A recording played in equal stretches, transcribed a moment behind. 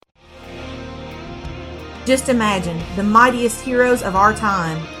Just imagine the mightiest heroes of our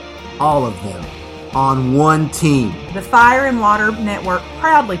time. All of them on one team. The Fire and Water Network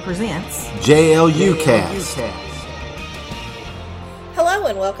proudly presents JLUCast. Hello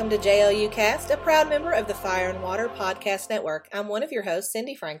and welcome to JLUcast, a proud member of the Fire and Water Podcast Network. I'm one of your hosts,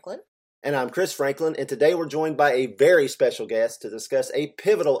 Cindy Franklin. And I'm Chris Franklin, and today we're joined by a very special guest to discuss a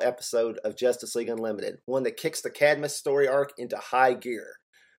pivotal episode of Justice League Unlimited, one that kicks the Cadmus story arc into high gear.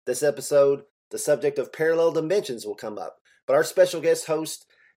 This episode, the subject of parallel dimensions will come up, but our special guest host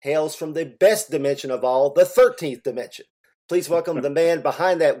hails from the best dimension of all, the 13th dimension. Please welcome the man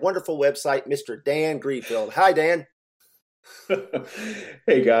behind that wonderful website, Mr. Dan Greenfield. Hi, Dan.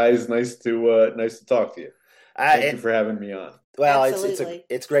 Hey guys, nice to talk to you. Thank you for having me on. Well,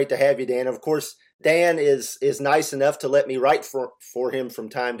 it's great to have you, Dan. Of course, Dan is nice enough to let me write for him from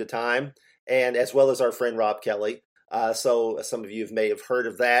time to time, and as well as our friend Rob Kelly. So some of you may have heard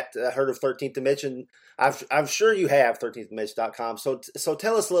of that, heard of 13th Dimension. I'm sure you have 13thdimension.com. So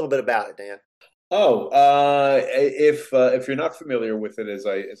tell us a little bit about it, Dan. If you're not familiar with it, as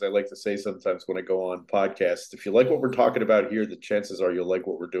I like to say sometimes when I go on podcasts, if you like what we're talking about here, the chances are you'll like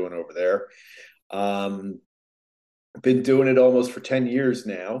what we're doing over there. Been doing it almost for 10 years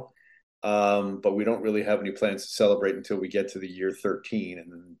now, but we don't really have any plans to celebrate until we get to the year 13,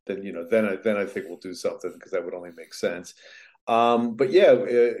 and then I think we'll do something, because that would only make sense. But yeah,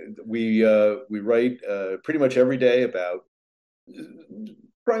 we write pretty much every day about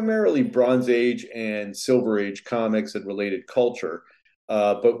primarily Bronze Age and Silver Age comics and related culture.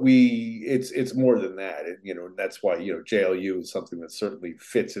 But it's more than that. And that's why, JLU is something that certainly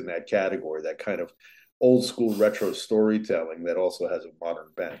fits in that category, that kind of old school retro storytelling that also has a modern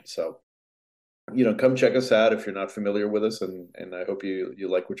bent. So, come check us out if you're not familiar with us, and I hope you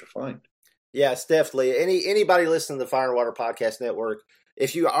like what you find. Yes, definitely. Anybody listening to the Fire and Water Podcast Network,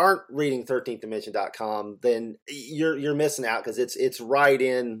 if you aren't reading 13thdimension.com, then you're missing out, because it's right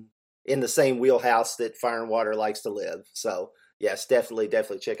in the same wheelhouse that Fire and Water likes to live. So yes, definitely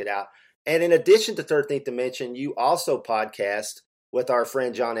check it out. And in addition to 13th Dimension, you also podcast with our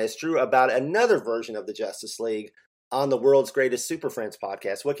friend John S. Drew about another version of the Justice League on the World's Greatest Super Friends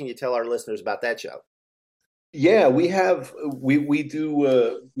podcast. What can you tell our listeners about that show? Yeah, we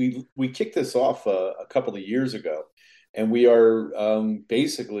kicked this off a couple of years ago, and we are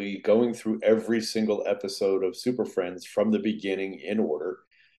basically going through every single episode of Super Friends from the beginning in order.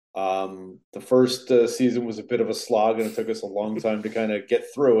 The first season was a bit of a slog, and it took us a long time to kind of get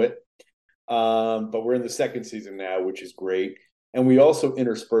through it. But we're in the second season now, which is great. And we also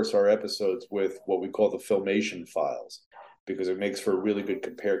intersperse our episodes with what we call the Filmation files, because it makes for a really good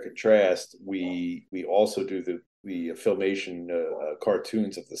compare-contrast. We also do the Filmation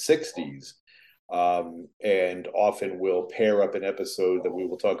cartoons of the 60s, and often we'll pair up an episode that we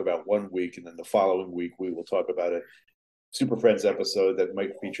will talk about one week, and then the following week we will talk about a Super Friends episode that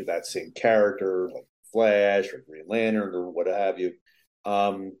might feature that same character, like Flash or Green Lantern or what have you.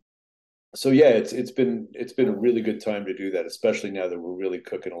 So yeah, it's been a really good time to do that, especially now that we're really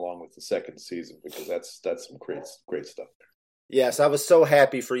cooking along with the second season, because that's some great stuff there. Yes, I was so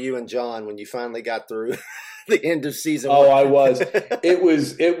happy for you and John when you finally got through the end of season 1. Oh, I was. It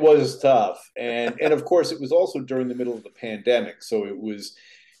was tough, and of course it was also during the middle of the pandemic, so it was.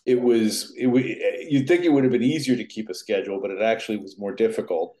 You'd think it would have been easier to keep a schedule, but it actually was more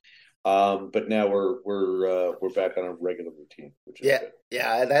difficult. But now we're back on a regular routine, which is good.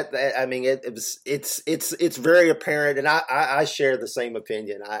 Yeah. That I mean, it's very apparent, and I share the same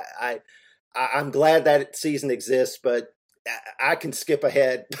opinion. I'm glad that season exists, but I can skip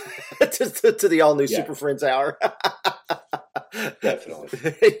ahead to the all new Super Friends hour.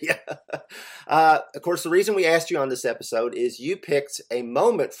 Definitely. Yeah. Of course, the reason we asked you on this episode is you picked a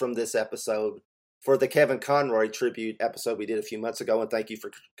moment from this episode for the Kevin Conroy tribute episode we did a few months ago, and thank you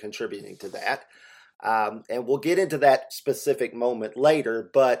for contributing to that. And we'll get into that specific moment later,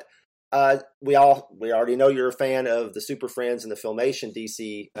 but we already know you're a fan of the Super Friends and the Filmation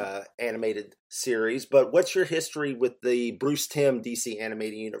DC animated series, but what's your history with the Bruce Timm DC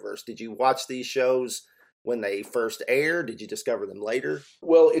animated universe? Did you watch these shows when they first aired? Did you discover them later?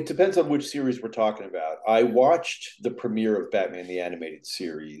 Well, it depends on which series we're talking about. I watched the premiere of Batman the Animated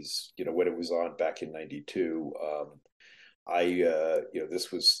Series, when it was on back in '92.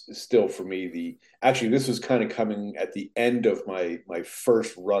 This was still for me this was kind of coming at the end of my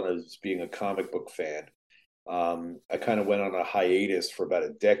first run as being a comic book fan. I kind of went on a hiatus for about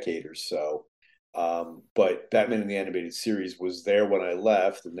a decade or so. But Batman in the Animated Series was there when I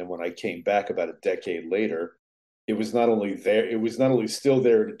left, and then when I came back about a decade later, it was not only still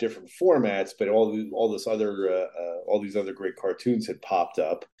there in different formats, but all these other great cartoons had popped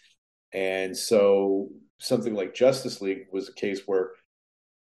up. And so something like Justice League was a case where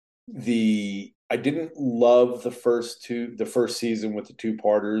I didn't love the first season with the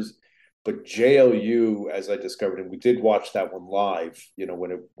two-parters, but JLU, as I discovered, and we did watch that one live,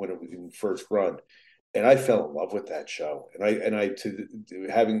 when it was in first run, and I fell in love with that show. And I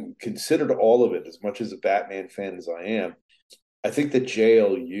having considered all of it, as much as a Batman fan as I am, I think that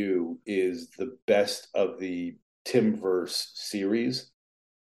JLU is the best of the Timverse series.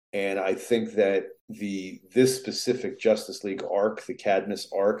 And I think that this specific Justice League arc, the Cadmus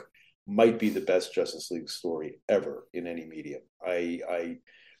arc, might be the best Justice League story ever in any medium. I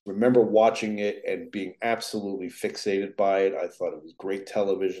remember watching it and being absolutely fixated by it. I thought it was great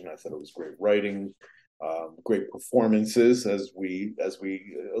television. I thought it was great writing, great performances, as we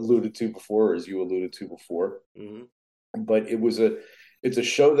alluded to before, or as you alluded to before. Mm-hmm. But it's a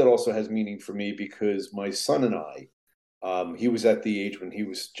show that also has meaning for me because my son and I, he was at the age when he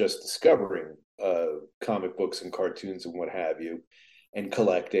was just discovering comic books and cartoons and what have you, and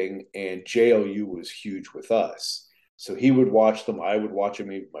collecting, and JLU was huge with us. So he would watch them, I would watch them,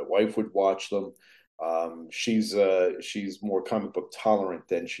 maybe my wife would watch them. She's more comic book tolerant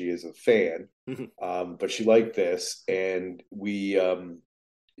than she is a fan, but she liked this, and we,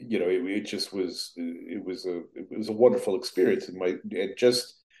 it was a wonderful experience. And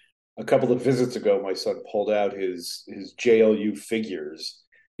just a couple of visits ago, my son pulled out his JLU figures,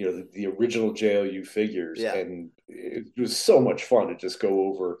 the original JLU figures, yeah. And it was so much fun to just go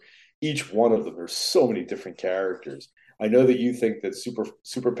over each one of them. There's so many different characters. I know that you think that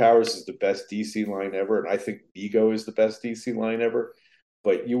Superpowers is the best DC line ever, and I think Vigo is the best DC line ever,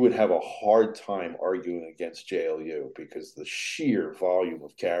 but you would have a hard time arguing against JLU because the sheer volume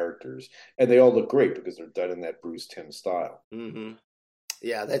of characters, and they all look great because they're done in that Bruce Timm style. Mm-hmm.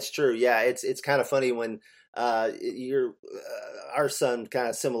 Yeah, that's true. Yeah, it's kind of funny when our son, kind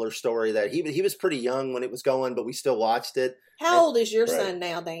of similar story, that he was pretty young when it was going, but we still watched it. How old is your son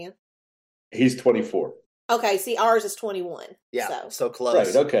now, Dan? He's 24. Okay, see, ours is 21. Yeah, so close.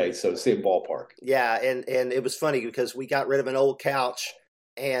 Right, okay, so same ballpark. Yeah, and it was funny because we got rid of an old couch,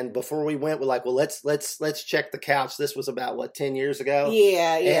 and before we went, we're like, well, let's check the couch. This was about 10 years ago.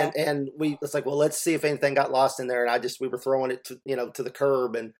 Yeah. And it's like, well, let's see if anything got lost in there. And we were throwing it to the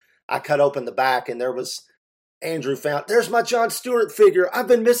curb, and I cut open the back, and there was Andrew found. There's my Jon Stewart figure. I've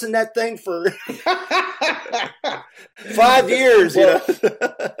been missing that thing for 5 years. Well,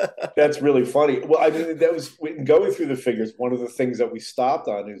 that's really funny. Well, I mean, that was going through the figures. One of the things that we stopped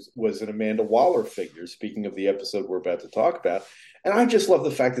on was an Amanda Waller figure. Speaking of the episode we're about to talk about, and I just love the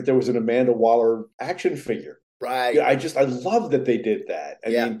fact that there was an Amanda Waller action figure. Right. Yeah, I love that they did that. I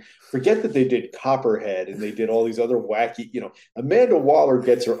mean, forget that they did Copperhead and they did all these other wacky, Amanda Waller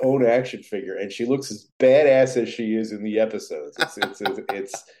gets her own action figure and she looks as badass as she is in the episodes.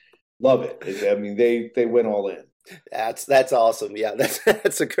 It's love it. I mean, they went all in. That's awesome. Yeah,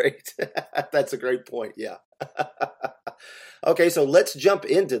 that's a great point. Yeah. Okay, so let's jump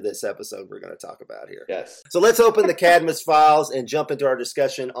into this episode we're going to talk about here. Yes. So let's open the Cadmus files and jump into our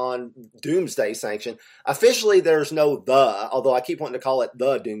discussion on Doomsday Sanction. Officially, there's no although I keep wanting to call it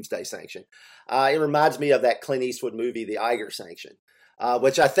the Doomsday Sanction. It reminds me of that Clint Eastwood movie, The Iger Sanction,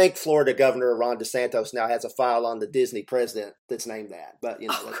 which I think Florida Governor Ron DeSantis now has a file on the Disney president that's named that. But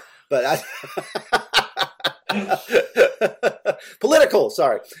political,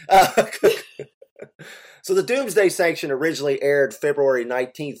 sorry. So the Doomsday Sanction originally aired February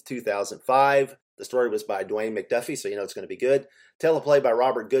 19th, 2005. The story was by Dwayne McDuffie, so it's going to be good. Teleplay by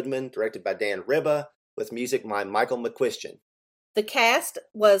Robert Goodman, directed by Dan Ribba, with music by Michael McQuistion. The cast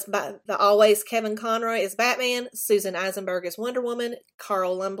was by the always Kevin Conroy as Batman, Susan Eisenberg as Wonder Woman,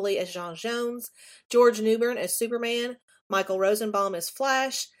 Carl Lumbly as John Jones, George Newbern as Superman, Michael Rosenbaum as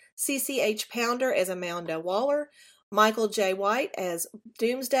Flash, CCH Pounder as Amanda Waller, Michael J. White as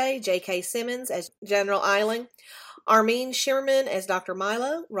Doomsday, J.K. Simmons as General Eiling, Armin Shimmerman as Dr.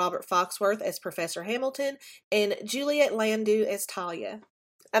 Milo, Robert Foxworth as Professor Hamilton, and Juliet Landau as Talia.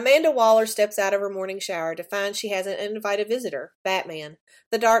 Amanda Waller steps out of her morning shower to find she has an uninvited visitor, Batman.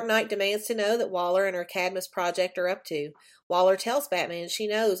 The Dark Knight demands to know that Waller and her Cadmus project are up to. Waller tells Batman she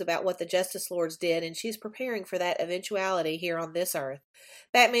knows about what the Justice Lords did and she's preparing for that eventuality here on this Earth.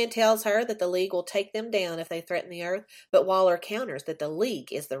 Batman tells her that the League will take them down if they threaten the Earth, but Waller counters that the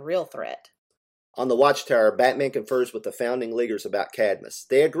League is the real threat. On the Watchtower, Batman confers with the founding Leaguers about Cadmus.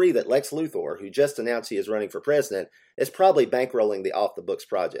 They agree that Lex Luthor, who just announced he is running for president, is probably bankrolling the off-the-books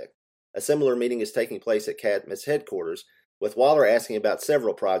project. A similar meeting is taking place at Cadmus headquarters, with Waller asking about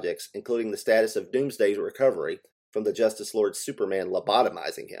several projects, including the status of Doomsday's recovery from the Justice Lord's Superman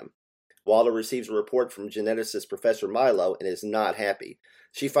lobotomizing him. Waller receives a report from geneticist Professor Milo and is not happy.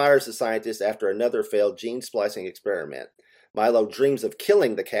 She fires the scientist after another failed gene splicing experiment. Milo dreams of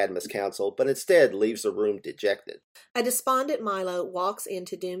killing the Cadmus Council, but instead leaves the room dejected. A despondent Milo walks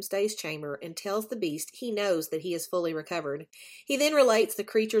into Doomsday's chamber and tells the beast he knows that he is fully recovered. He then relates the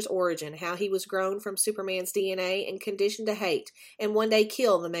creature's origin, how he was grown from Superman's DNA and conditioned to hate, and one day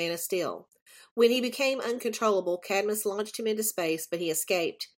kill the Man of Steel. When he became uncontrollable, Cadmus launched him into space, but he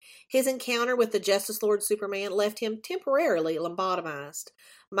escaped. His encounter with the Justice Lord Superman left him temporarily lobotomized.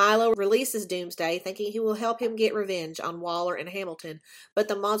 Milo releases Doomsday, thinking he will help him get revenge on Waller and Hamilton, but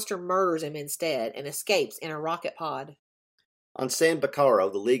the monster murders him instead and escapes in a rocket pod. On San Baccaro,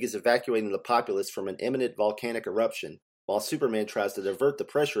 the League is evacuating the populace from an imminent volcanic eruption, while Superman tries to divert the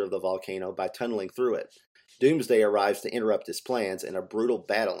pressure of the volcano by tunneling through it. Doomsday arrives to interrupt his plans, and a brutal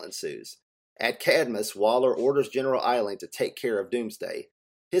battle ensues. At Cadmus, Waller orders General Eiling to take care of Doomsday.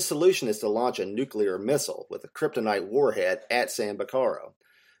 His solution is to launch a nuclear missile with a kryptonite warhead at San Baccaro.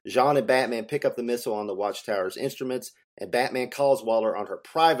 Jean and Batman pick up the missile on the Watchtower's instruments, and Batman calls Waller on her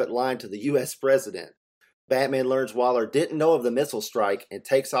private line to the U.S. President. Batman learns Waller didn't know of the missile strike and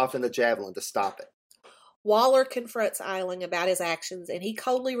takes off in the Javelin to stop it. Waller confronts Eiling about his actions, and he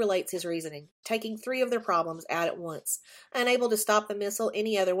coldly relates his reasoning, taking 3 of their problems out at once. Unable to stop the missile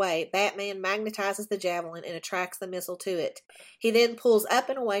any other way, Batman magnetizes the Javelin and attracts the missile to it. He then pulls up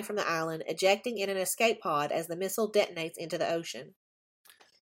and away from the island, ejecting in an escape pod as the missile detonates into the ocean.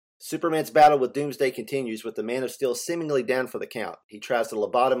 Superman's battle with Doomsday continues, with the Man of Steel seemingly down for the count. He tries to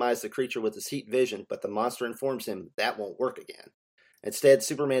lobotomize the creature with his heat vision, but the monster informs him that won't work again. Instead,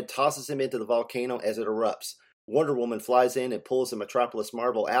 Superman tosses him into the volcano as it erupts. Wonder Woman flies in and pulls the Metropolis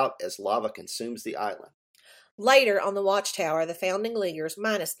Marvel out as lava consumes the island. Later, on the Watchtower, the Founding Leaguers,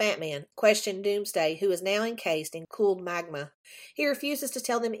 minus Batman, question Doomsday, who is now encased in cooled magma. He refuses to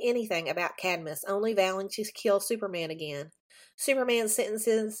tell them anything about Cadmus, only vowing to kill Superman again. Superman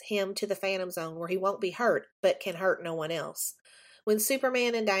sentences him to the Phantom Zone, where he won't be hurt, but can hurt no one else. When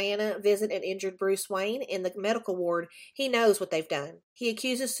Superman and Diana visit an injured Bruce Wayne in the medical ward, he knows what they've done. He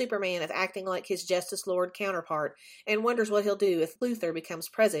accuses Superman of acting like his Justice Lord counterpart and wonders what he'll do if Luthor becomes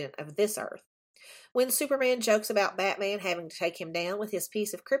president of this Earth. When Superman jokes about Batman having to take him down with his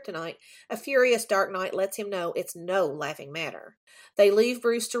piece of kryptonite, a furious Dark Knight lets him know it's no laughing matter. They leave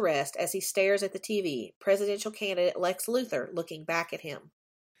Bruce to rest as he stares at the TV, presidential candidate Lex Luthor looking back at him.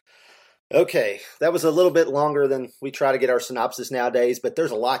 Okay, that was a little bit longer than we try to get our synopsis nowadays, but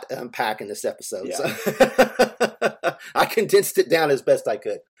there's a lot to unpack in this episode. Yeah. So I condensed it down as best I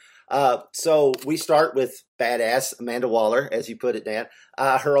could. So we start with badass Amanda Waller, as you put it, Dan.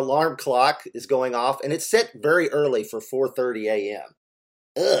 Her alarm clock is going off, and it's set very early for 4:30 a.m.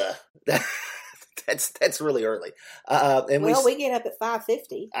 Ugh, that's really early. And we get up at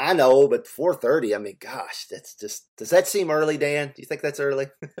 5:50. I know, but 4:30. I mean, gosh, that's just. Does that seem early, Dan? Do you think that's early?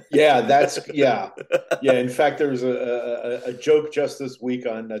 Yeah. In fact, there was a joke just this week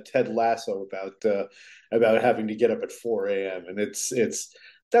on Ted Lasso about having to get up at 4 a.m. and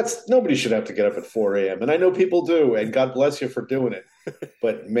that's nobody should have to get up at 4 a.m. And I know people do, and God bless you for doing it.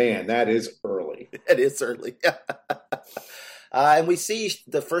 But man, that is early. It is early. And we see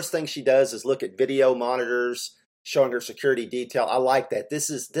the first thing she does is look at video monitors showing her security detail. I like that. This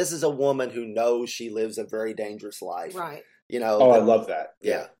is a woman who knows she lives a very dangerous life. Right. You know. Oh, I love that.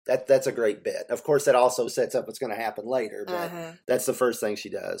 Yeah, that's a great bit. Of course, that also sets up what's going to happen later. But that's the first thing she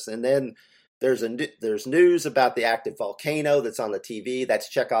does, and then. There's news about the active volcano that's on the TV. That's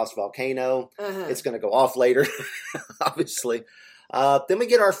Chekhov's volcano. It's going to go off later, obviously. Then we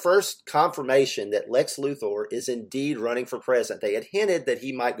get our first confirmation that Lex Luthor is indeed running for president. They had hinted that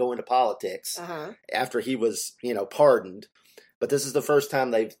he might go into politics after he was, pardoned. But this is the first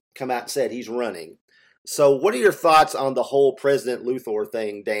time they've come out and said he's running. So what are your thoughts on the whole President Luthor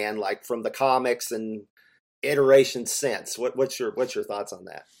thing, Dan, like from the comics and iteration since? What's your thoughts on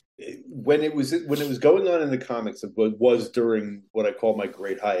that? When it was going on in the comics, it was during what I call my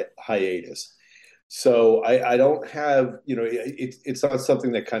great hiatus. So I don't have, it's not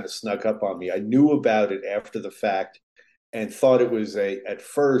something that kind of snuck up on me. I knew about it after the fact and thought it was at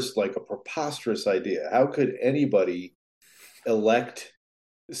first like a preposterous idea. How could anybody elect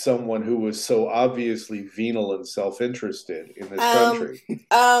someone who was so obviously venal and self-interested in this country?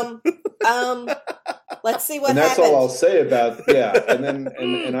 Let's see what and that's happens. all I'll say about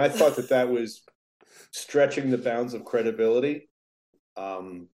and I thought that was stretching the bounds of credibility.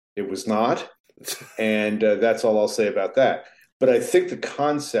 It was not, and that's all I'll say about that. But I think the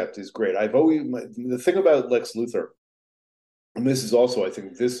concept is great. The thing about Lex Luthor, and this is also, I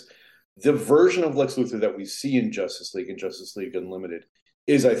think, the version of Lex Luthor that we see in Justice League and Justice League Unlimited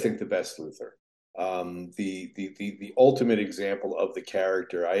is, I think, the best Luthor. The ultimate example of the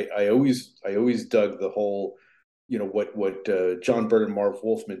character. I always dug the whole, what John Byrne and Marv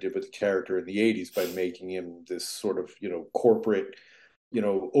Wolfman did with the character in the '80s by making him this sort of corporate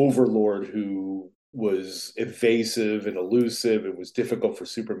overlord who was evasive and elusive and was difficult for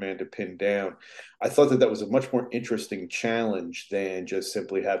Superman to pin down. I thought that was a much more interesting challenge than just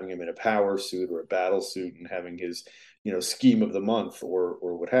simply having him in a power suit or a battle suit and having his scheme of the month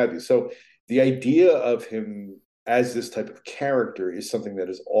or what have you. So the idea of him as this type of character is something that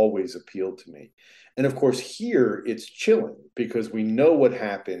has always appealed to me. And of course, here it's chilling because we know what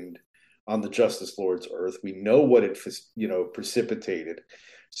happened on the Justice Lord's Earth. We know what it precipitated.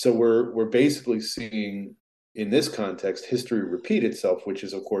 So we're basically seeing, in this context, history repeat itself, which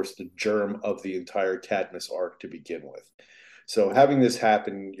is, of course, the germ of the entire Cadmus arc to begin with. So having this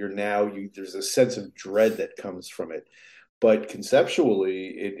happen, there's a sense of dread that comes from it. But conceptually,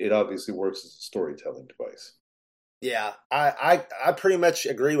 it obviously works as a storytelling device. Yeah, I pretty much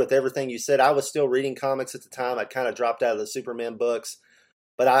agree with everything you said. I was still reading comics at the time. I kind of dropped out of the Superman books,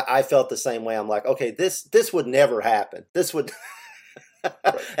 but I felt the same way. I'm like, okay, this would never happen. This would,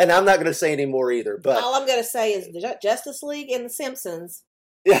 and I'm not going to say any more either. But all I'm going to say is the Justice League and the Simpsons.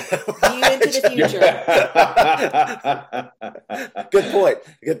 Yeah, view into the future.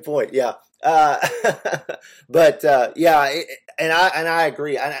 Good point. Yeah, but and I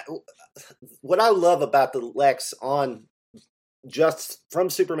agree. What I love about the Lex on just from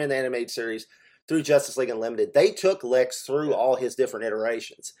Superman the Animated Series through Justice League Unlimited, they took Lex through all his different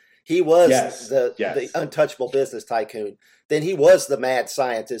iterations. He was the untouchable business tycoon. Then he was the mad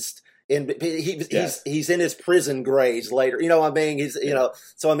scientist. He's in his prison grays later. He's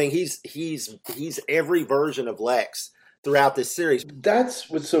every version of Lex throughout this series. That's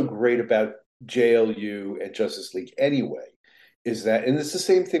what's so great about JLU and Justice League anyway, is that, and it's the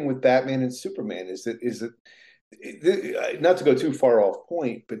same thing with Batman and Superman, is that not to go too far off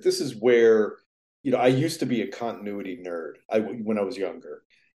point, but this is where, I used to be a continuity nerd when I was younger.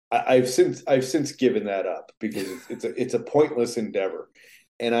 I've since given that up because it's a pointless endeavor.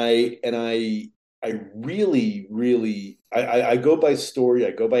 And I really go by story,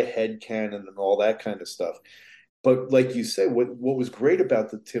 I go by headcanon and all that kind of stuff. But like you said, what was great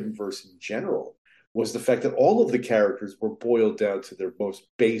about the Timverse in general was the fact that all of the characters were boiled down to their most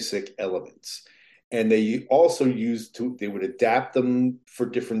basic elements. And they also they would adapt them for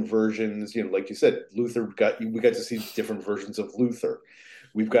different versions. Like you said, we got to see different versions of Luthor.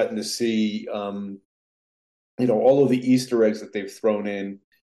 We've gotten to see, all of the Easter eggs that they've thrown in,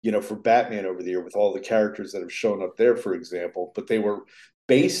 for Batman over the year with all the characters that have shown up there, for example. But they were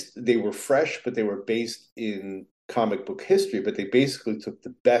fresh, but they were based in comic book history. But they basically took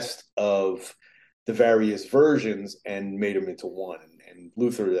the best of the various versions and made them into one. And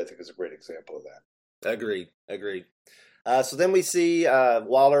Luthor, I think, is a great example of that. Agreed. So then we see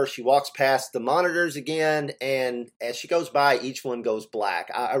Waller. She walks past the monitors again, and as she goes by, each one goes black.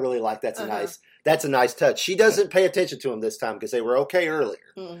 I really like that's a nice touch. She doesn't pay attention to them this time because they were okay earlier,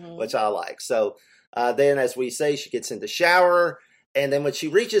 which I like. So then, as we say, she gets in the shower, and then when she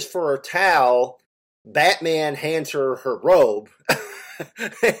reaches for her towel, Batman hands her her robe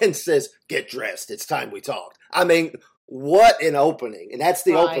and says, "Get dressed. It's time we talk." I mean, what an opening. And that's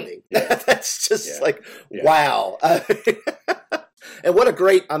the opening. That's just wow. And what a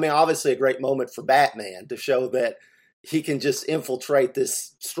great, obviously a great moment for Batman to show that he can just infiltrate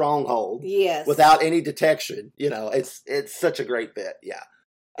this stronghold without any detection. It's such a great bit. Yeah.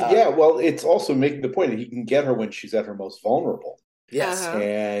 Well, it's also making the point that he can get her when she's at her most vulnerable. Yes.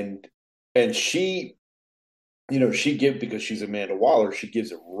 And she, because she's Amanda Waller, she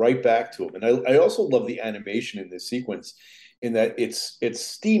gives it right back to him. And I also love the animation in this sequence, in that it's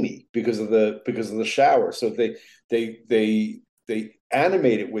steamy because of the shower. So they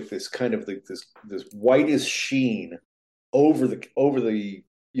animate it with this kind of this whitest sheen over the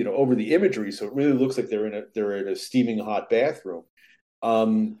imagery. So it really looks like they're in a steaming hot bathroom.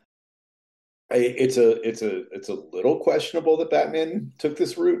 It's a little questionable that Batman took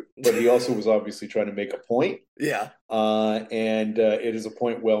this route, but he also was obviously trying to make a point. Yeah. And it is a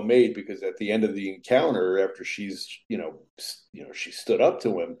point well made, because at the end of the encounter, after she's, she stood up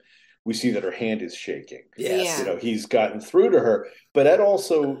to him, we see that her hand is shaking. Yes. He's gotten through to her, but that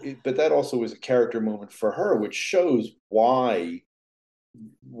also is a character moment for her, which shows why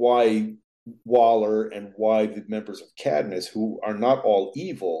Waller and why the members of Cadmus, who are not all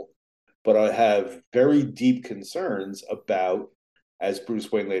evil, but I have very deep concerns about, as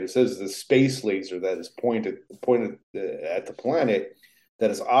Bruce Wayne later says, the space laser that is pointed at the planet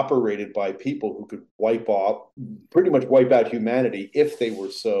that is operated by people who could pretty much wipe out humanity if they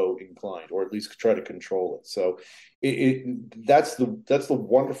were so inclined, or at least try to control it. So that's the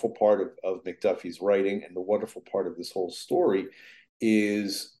wonderful part of McDuffie's writing, and the wonderful part of this whole story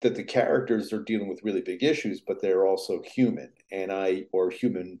is that the characters are dealing with really big issues, but they're also human, or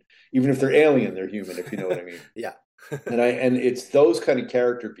human, even if they're alien, they're human, if you know what I mean. Yeah. and it's those kind of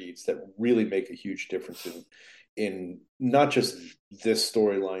character beats that really make a huge difference in not just this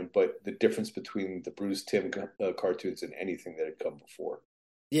storyline, but the difference between the Bruce Timm cartoons and anything that had come before.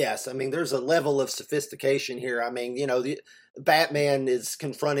 Yes, I mean, there's a level of sophistication here. I mean, the Batman is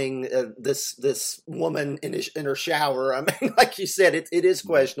confronting this woman in her shower. I mean, like you said, it is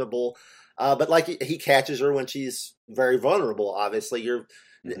questionable, but like he catches her when she's very vulnerable. Obviously, you're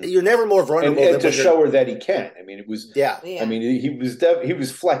never more vulnerable and than to show her that he can. I mean, it was I mean, he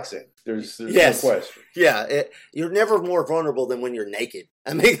was flexing. There's no question. Yeah, you're never more vulnerable than when you're naked.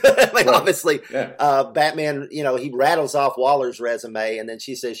 I mean, Right. Obviously, Yeah. Batman, he rattles off Waller's resume, and then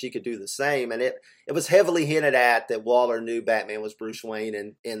she says she could do the same. And it was heavily hinted at that Waller knew Batman was Bruce Wayne,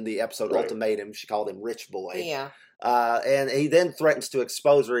 and in the episode Right. Ultimatum, she called him Rich Boy. Yeah. And he then threatens to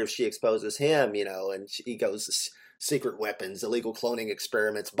expose her if she exposes him, and he goes, secret weapons, illegal cloning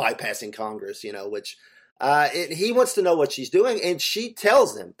experiments, bypassing Congress, which he wants to know what she's doing, and she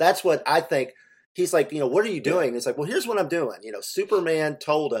tells him. That's what I think. He's like, what are you doing? It's like, well, here's what I'm doing. Superman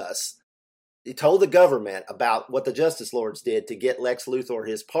told us, he told the government about what the Justice Lords did to get Lex Luthor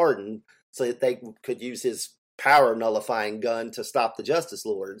his pardon so that they could use his power nullifying gun to stop the Justice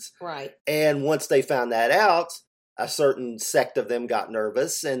Lords. Right. And once they found that out, a certain sect of them got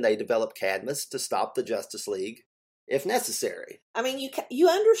nervous, and they developed Cadmus to stop the Justice League if necessary. I mean, you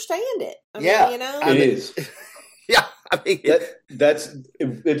understand it. I Yeah. mean, It is. Yeah, I mean,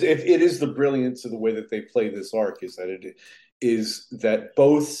 It is the brilliance of the way that they play this arc, is that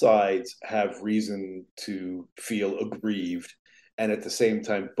both sides have reason to feel aggrieved, and at the same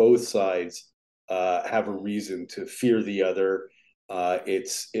time, both sides have a reason to fear the other.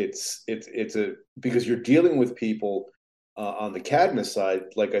 It's because you're dealing with people on the Cadmus side,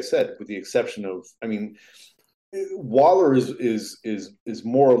 like I said, with the exception of, I mean, Waller is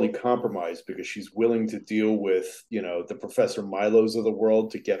morally compromised because she's willing to deal with the Professor Milos of the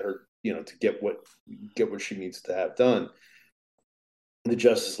world to get her to get what she needs to have done. The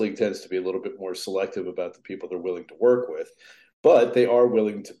Justice League tends to be a little bit more selective about the people they're willing to work with, but they are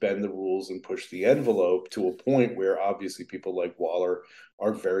willing to bend the rules and push the envelope to a point where obviously people like Waller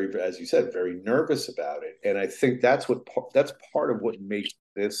are very, as you said, very nervous about it. And I think that's part of what makes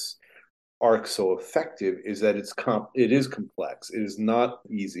this arc so effective, is that it is complex. It is not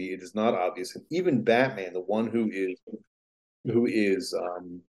easy. It is not obvious. And even Batman, the one who is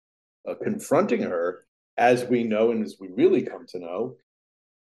confronting her, as we know and as we really come to know,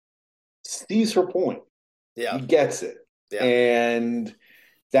 sees her point. Yeah, he gets it. Yeah. And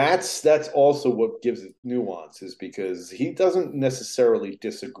that's also what gives it nuance, is because he doesn't necessarily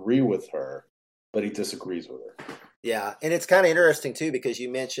disagree with her, but he disagrees with her. Yeah, and it's kind of interesting, too, because you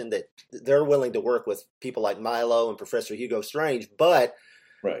mentioned that they're willing to work with people like Milo and Professor Hugo Strange, but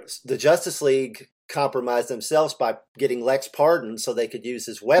the Justice League compromised themselves by getting Lex pardoned so they could use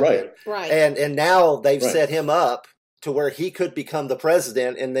his weapon. Right. And now they've set him up to where he could become the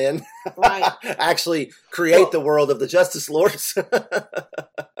president and then actually create the world of the Justice Lords. The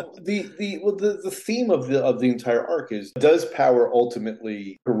theme of the entire arc is, does power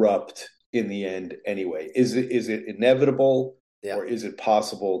ultimately corrupt in the end anyway? Is it inevitable, or is it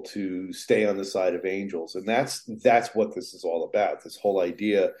possible to stay on the side of angels? And that's what this is all about, this whole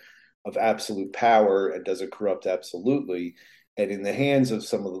idea of absolute power, and does it corrupt absolutely? And in the hands of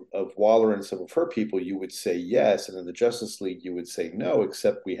some of Waller and some of her people, you would say yes, and in the Justice League you would say no,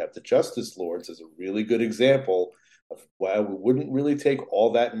 except we have the Justice Lords as a really good example of why it wouldn't really take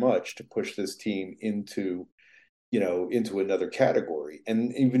all that much to push this team into another category.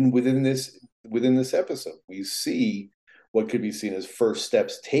 And even within this episode, we see what could be seen as first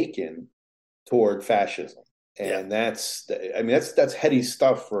steps taken toward fascism. And that's heady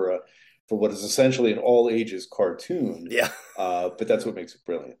stuff for what is essentially an all ages cartoon. Yeah. But that's what makes it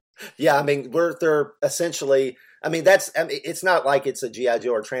brilliant. Yeah, I mean, they're essentially, it's not like it's a G.I.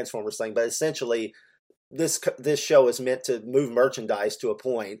 Joe or Transformers thing, but essentially this show is meant to move merchandise to a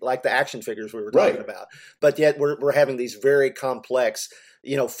point, like the action figures we were talking about. But yet we're having these very complex,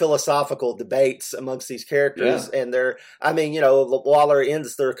 philosophical debates amongst these characters. Yeah. And Waller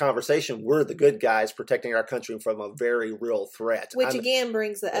ends their conversation, we're the good guys protecting our country from a very real threat. Which again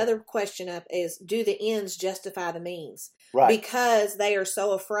brings the other question up, is, do the ends justify the means? Right. Because they are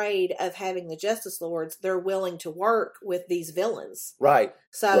so afraid of having the Justice Lords, they're willing to work with these villains. Right.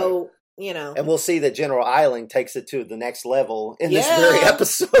 So, And we'll see that General Eiling takes it to the next level in this very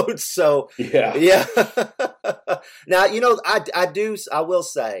episode. So, yeah. Now, I will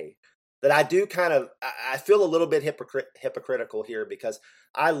say that I do I feel a little bit hypocritical here because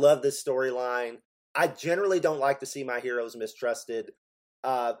I love this storyline. I generally don't like to see my heroes mistrusted,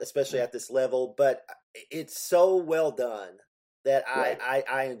 especially at this level, but it's so well done that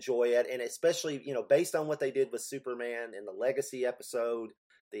I enjoy it. And especially, based on what they did with Superman in the Legacy episode,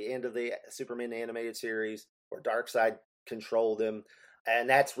 the end of the Superman animated series, where Darkseid controlled him, and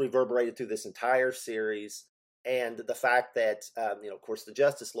that's reverberated through this entire series. And the fact that, of course, the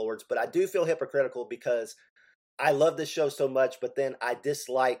Justice Lords, but I do feel hypocritical because I love this show so much, but then I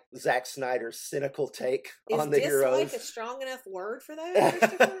dislike Zack Snyder's cynical take on the heroes. Is dislike a strong enough word for that,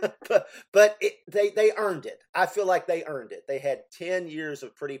 Christopher? but they earned it. I feel like they earned it. They had 10 years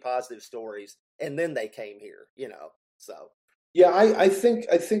of pretty positive stories, and then they came here, so. Yeah, I think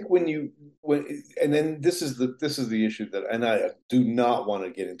when and then this is the issue and I do not want to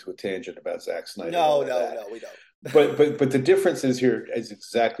get into a tangent about Zack Snyder. No, we don't. But the difference is here is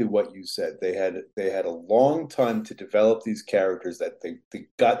exactly what you said. They had a long time to develop these characters that they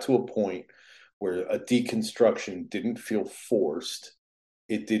got to a point where a deconstruction didn't feel forced.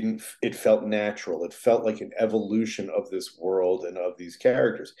 It felt natural. It felt like an evolution of this world and of these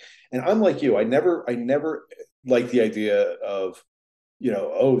characters. And unlike you, I never liked the idea of,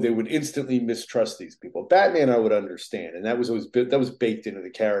 they would instantly mistrust these people. Batman, I would understand, and that was baked into the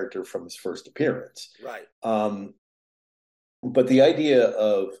character from his first appearance. Right. But the idea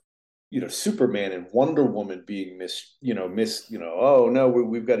of, Superman and Wonder Woman being oh no,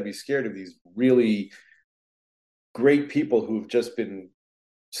 we've got to be scared of these really great people who've just been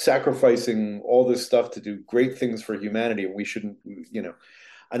sacrificing all this stuff to do great things for humanity, and we shouldn't,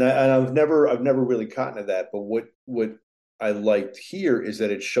 and I've never really caught into that. But what I liked here is that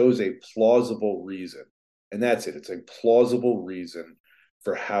it shows a plausible reason, and that's it. It's a plausible reason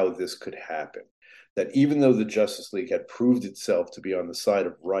for how this could happen. That even though the Justice League had proved itself to be on the side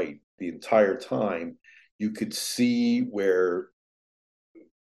of right the entire time, you could see where,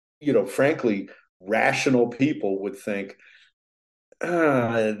 frankly, rational people would think,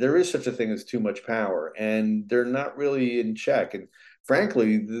 there is such a thing as too much power, and they're not really in check. And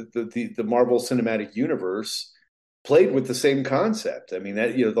frankly, the Marvel Cinematic Universe played with the same concept. I mean,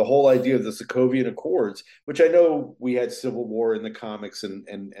 that the whole idea of the Sokovian Accords, which I know we had Civil War in the comics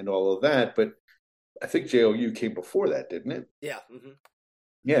and all of that, but I think JLU came before that, didn't it? Yeah. Mm-hmm.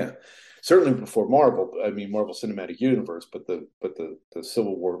 Yeah, certainly before Marvel. I mean, Marvel Cinematic Universe, but the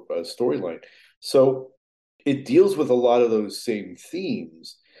Civil War storyline. So it deals with a lot of those same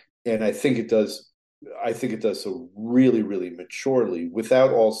themes, and I think it does so really, really maturely,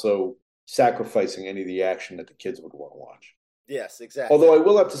 without also sacrificing any of the action that the kids would want to watch. Yes, exactly. Although I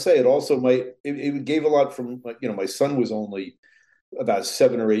will have to say, it also it gave a lot from, my son was only about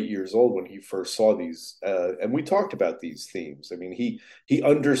 7 or 8 years old when he first saw these, and we talked about these themes. I mean, he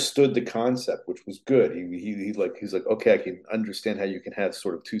understood the concept, which was good. He's like, okay, I can understand how you can have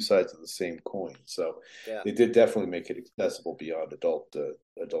sort of two sides of the same coin. So they did definitely make it accessible beyond adult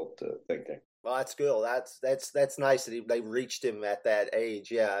thinking. Well, that's cool. That's nice that they reached him at that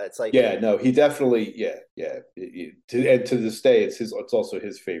age. Yeah, it's like he definitely and to this day, it's also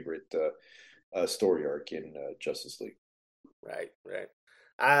his favorite story arc in Justice League. Right.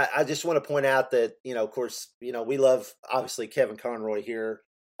 I just want to point out that, of course, we love, obviously, Kevin Conroy here,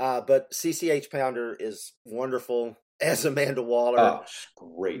 but CCH Pounder is wonderful as Amanda Waller. Oh,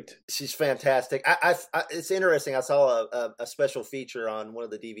 great. She's fantastic. It's interesting. I saw a special feature on one of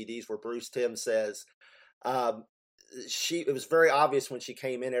the DVDs where Bruce Timm says it was very obvious when she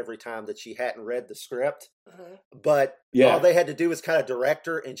came in every time that she hadn't read the script, but all they had to do was kind of direct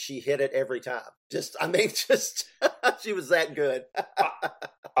her, and she hit it every time. She was that good.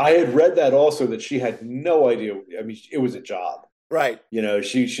 I had read that also, that she had no idea. I mean, it was a job. Right.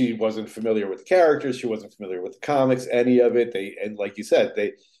 She wasn't familiar with the characters. She wasn't familiar with the comics, any of it. And like you said,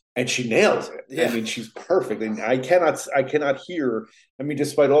 and she nails it. Yeah. I mean, she's perfect. And I cannot hear. I mean,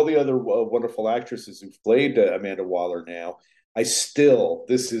 despite all the other wonderful actresses who've played Amanda Waller now,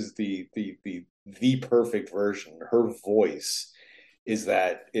 this is the perfect version. Her voice is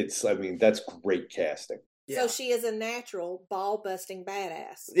that's great casting. So she is a natural ball-busting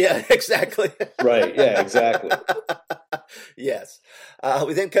badass. Yeah, exactly. Right, yeah, exactly. Yes.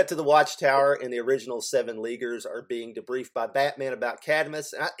 We then cut to the Watchtower, and the original Seven Leaguers are being debriefed by Batman about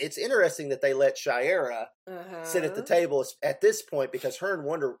Cadmus. And it's interesting that they let Shiera sit at the table at this point, because her and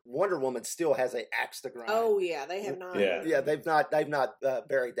Wonder Woman still has an axe to grind. Oh yeah, they have not. Yeah, they've not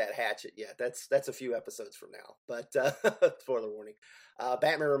buried that hatchet yet. That's a few episodes from now. But spoiler warning.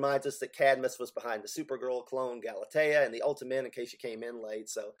 Batman reminds us that Cadmus was behind the Supergirl clone Galatea and the Ultimate, in case you came in late.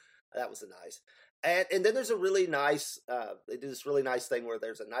 So that was nice. And then there's a really nice, they do this really nice thing where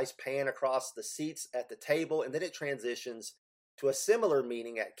there's a nice pan across the seats at the table, and then it transitions to a similar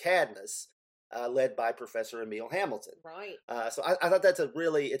meeting at Cadmus, led by Professor Emil Hamilton. Right. So I thought it's a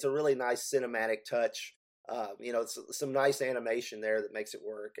really nice cinematic touch. It's some nice animation there that makes it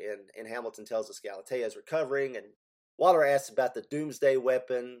work. And Hamilton tells us Galatea is recovering, and Waller asks about the Doomsday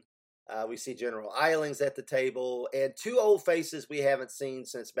weapon. We see General Eilings at the table, and two old faces we haven't seen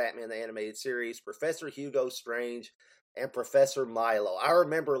since Batman the Animated Series, Professor Hugo Strange and Professor Milo. I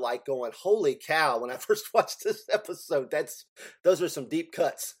remember going, holy cow, when I first watched this episode. Those are some deep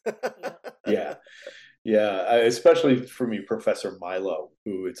cuts. Yeah, especially for me, Professor Milo,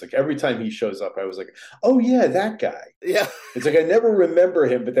 who it's like every time he shows up, I was like, oh yeah, that guy. Yeah. It's like I never remember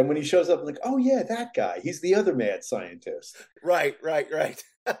him, but then when he shows up, I'm like, oh yeah, that guy. He's the other mad scientist. Right.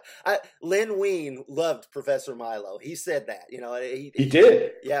 Len Wein loved Professor Milo. He said that, he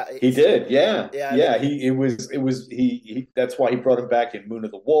did. Yeah, he did. Yeah. He that's why he brought him back in Moon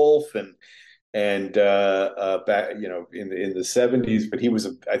of the Wolf and back, in the 70s. But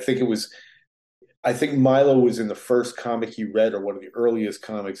I think Milo was in the first comic he read, or one of the earliest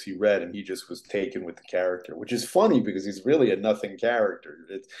comics he read, and he just was taken with the character, which is funny because he's really a nothing character.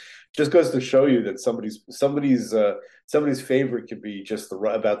 It just goes to show you that somebody's favorite could be just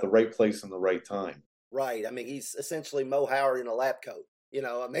about the right place and the right time. Right. I mean, he's essentially Mo Howard in a lab coat.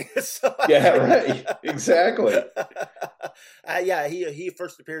 Yeah, right. Exactly. He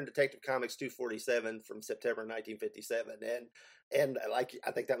first appeared in Detective Comics 247 from September 1957, and I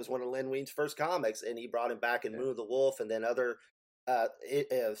think that was one of Len Wein's first comics, and he brought him back in Moon of the Wolf, and then other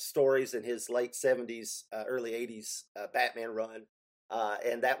stories in his late 70s, early 80s Batman run,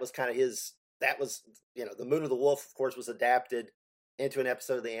 and that was kind of his. That was the Moon of the Wolf, of course, was adapted into an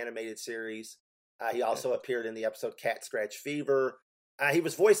episode of the animated series. He also appeared in the episode Cat Scratch Fever. He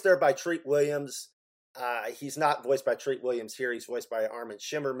was voiced there by Treat Williams. He's not voiced by Treat Williams here. He's voiced by Armin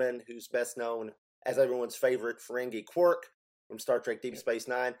Shimmerman, who's best known as everyone's favorite Ferengi Quark from Star Trek Deep Space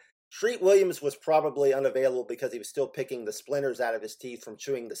Nine. Treat Williams was probably unavailable because he was still picking the splinters out of his teeth from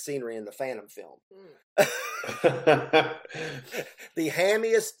chewing the scenery in the Phantom film. The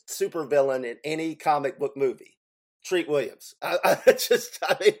hammiest supervillain in any comic book movie. Treat Williams. Just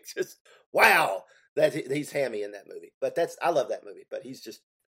wow. That he's hammy in that movie, but I love that movie. But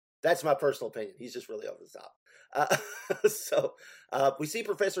that's my personal opinion. He's just really over the top. We see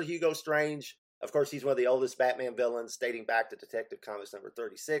Professor Hugo Strange. Of course, he's one of the oldest Batman villains, dating back to Detective Comics number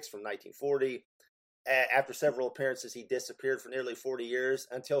 36 from 1940. After several appearances, he disappeared for nearly 40 years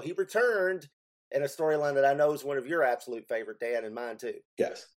until he returned in a storyline that I know is one of your absolute favorite, Dan, and mine too.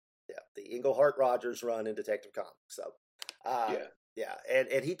 Yes. Yeah, the Englehart Rogers run in Detective Comics. So, yeah,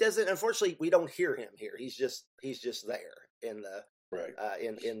 and he doesn't. Unfortunately, we don't hear him here. He's just there in the right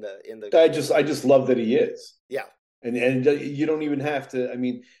in the. I just love that he is. Yeah, and you don't even have to. I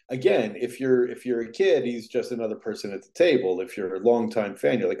mean, again, if you're a kid, he's just another person at the table. If you're a longtime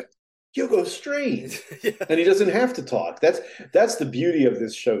fan, you're like, Hugo Strange, and he doesn't have to talk. That's the beauty of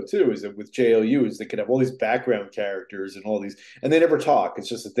this show too. Is that with JLU, is they can have all these background characters and all these, and they never talk. It's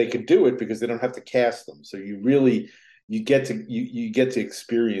just that they can do it because they don't have to cast them. So you really. You get to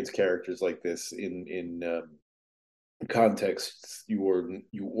experience characters like this in contexts you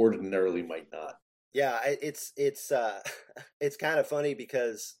ordinarily might not. Yeah, it's kind of funny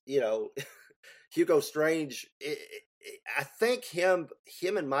because Hugo Strange. I think him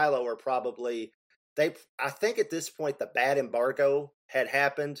and Milo are probably I think at this point the Bat embargo had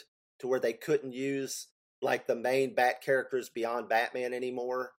happened to where they couldn't use like the main Bat characters beyond Batman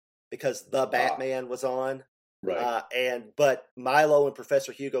anymore because the Batman was on. Right. But Milo and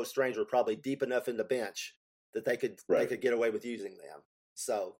Professor Hugo Strange were probably deep enough in the bench that they could get away with using them.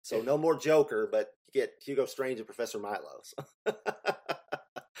 So no more Joker, but you get Hugo Strange and Professor Milo.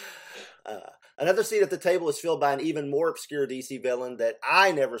 Another seat at the table is filled by an even more obscure DC villain that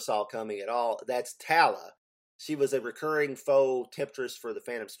I never saw coming at all. That's Tala. She was a recurring foe temptress for the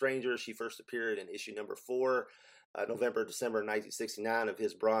Phantom Stranger. She first appeared in issue number 4. December 1969 of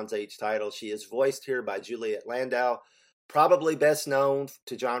his Bronze Age title. She is voiced here by Juliet Landau. probably best known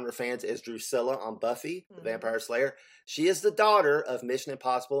to genre fans as Drusilla on Buffy, the Vampire Slayer. She is the daughter of Mission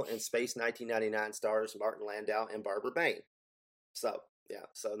Impossible and Space 1999 stars Martin Landau and Barbara Bain. So, yeah,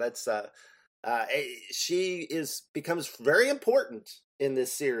 so that's she becomes very important in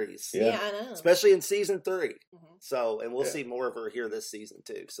this series. Yeah, I know. Especially in season 3. So, and we'll see more of her here this season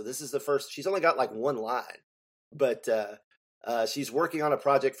too. So this is the first. She's only got like one line, but she's working on a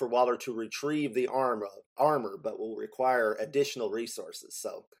project for Waller to retrieve the armor, but will require additional resources.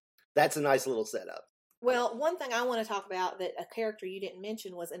 So that's a nice little setup. Well, one thing I want to talk about that a character you didn't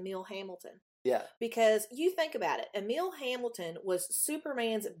mention was Emil Hamilton. Yeah. Because you think about it, Emil Hamilton was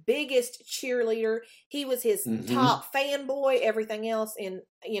Superman's biggest cheerleader. He was his top fanboy, everything else in,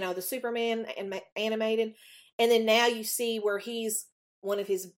 the Superman animated. And then now you see where he's one of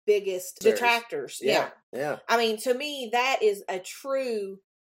his biggest detractors. Yeah. I mean, to me, that is a true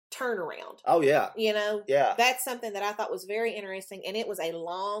turnaround. Oh, yeah. Yeah. That's something that I thought was very interesting. And it was a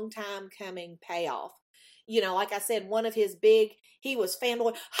long time coming payoff. Like I said, one of his he was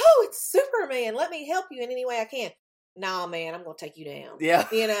fanboy. Oh, it's Superman. Let me help you in any way I can. Nah, man, I'm going to take you down. Yeah.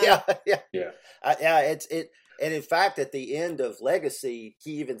 Yeah. And in fact, at the end of Legacy,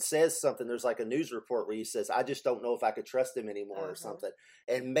 he even says something. There's like a news report where he says, I just don't know if I could trust him anymore or something.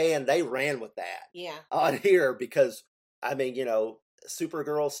 And man, they ran with that. Yeah. On here because, I mean,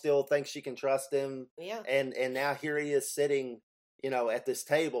 Supergirl still thinks she can trust him. Yeah. And now here he is sitting, at this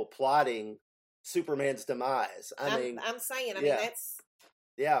table plotting Superman's demise. I'm saying, I mean, that's.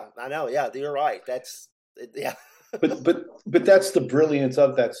 Yeah, I know. Yeah, you're right. That's, yeah. But that's the brilliance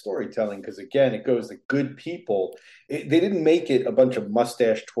of that storytelling, because again, it goes to good people. They didn't make it a bunch of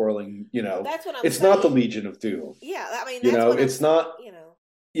mustache twirling. That's what it's saying. not the Legion of Doom. Yeah, I mean, that's it's not.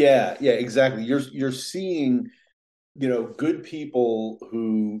 Yeah, exactly. You're seeing, good people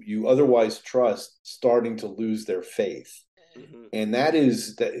who you otherwise trust starting to lose their faith. And that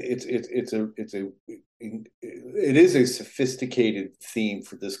is that it is a sophisticated theme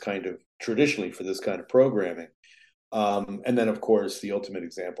for this kind of programming. And then of course the ultimate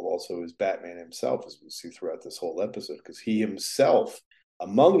example also is Batman himself, as we see throughout this whole episode, because he himself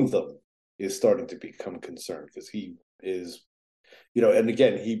among them is starting to become concerned, because he is, and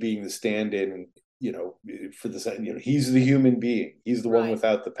again, he being the stand-in, for this, he's the human being, he's the one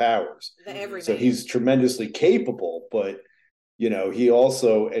without the powers, so he's tremendously capable, but he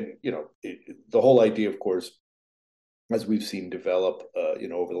also, and the whole idea, of course, as we've seen develop,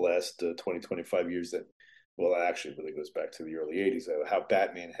 over the last 20, 25 years, that, well, actually really goes back to the early 80s, how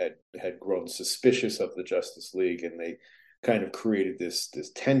Batman had grown suspicious of the Justice League, and they kind of created this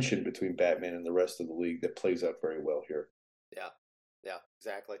tension between Batman and the rest of the League that plays out very well here. Yeah,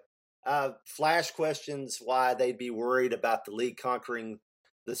 exactly. Flash questions why they'd be worried about the League conquering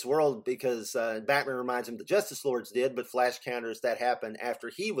this world, because Batman reminds him the Justice Lords did, but Flash counters that happened after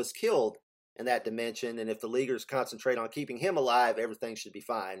he was killed in that dimension, and if the Leaguers concentrate on keeping him alive, everything should be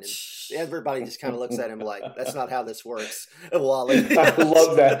fine. And everybody just kind of looks at him like, that's not how this works, Wally. I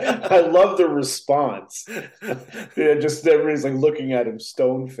love that. I love the response. Just everybody's like looking at him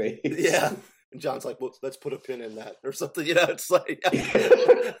stone-faced. Yeah. And John's like, well, let's put a pin in that or something. It's like...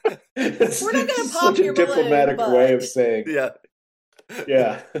 We're not going to pop such a your diplomatic balloon, way of saying... Yeah.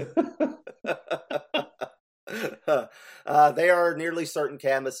 They are nearly certain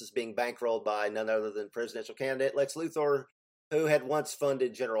Cadmus is being bankrolled by none other than presidential candidate Lex Luthor, who had once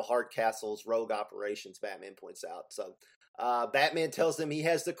funded General Hardcastle's rogue operations, Batman points out. So Batman tells them he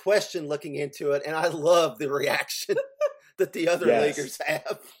has the question looking into it, and I love the reaction that the other Leaguers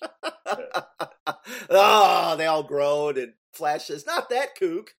have. They all groan, and Flash says, not that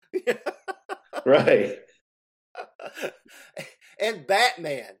kook. Right. And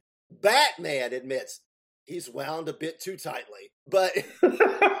Batman admits he's wound a bit too tightly. But,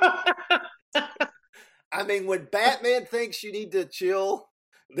 I mean, when Batman thinks you need to chill,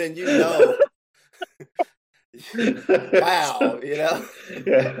 then you know. Wow, Yeah.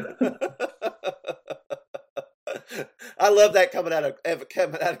 I love that coming out of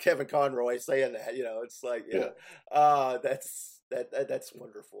Kevin Conroy saying that. It's like, that's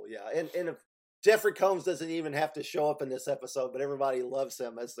wonderful. Yeah, and if Jeffrey Combs doesn't even have to show up in this episode, but everybody loves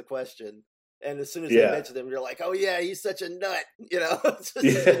him as the question. And as soon as they mention him, you're like, oh yeah, he's such a nut.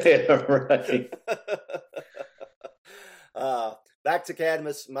 Right. Back to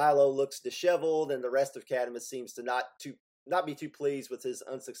Cadmus. Milo looks disheveled, and the rest of Cadmus seems to not be too pleased with his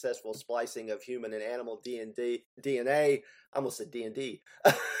unsuccessful splicing of human and animal DNA. I almost said D&D.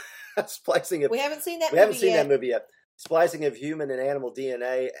 Splicing of. We haven't seen that. That movie yet. Splicing of human and animal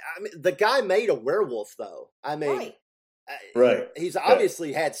DNA. I mean, the guy made a werewolf, though. I mean, right. He's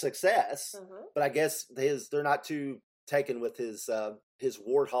obviously had success, but I guess they're not too taken with his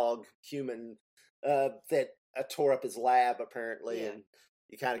warthog human that tore up his lab apparently, and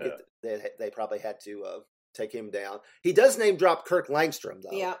you kind of get they probably had to take him down. He does name drop Kirk Langstrom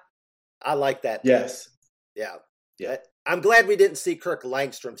though. Yeah, I like that. Yes. Yeah. Yeah. I'm glad we didn't see Kirk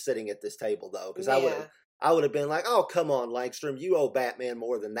Langstrom sitting at this table though, because yeah. I would have been like, oh come on Langstrom, you owe Batman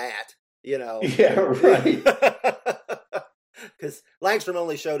more than that, you know. Yeah, right. Because Langstrom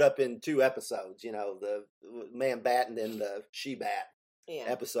only showed up in 2 episodes, you know, the Man Bat and then the She Bat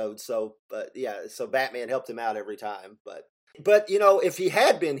episode. So, but yeah, so Batman helped him out every time. But you know, if he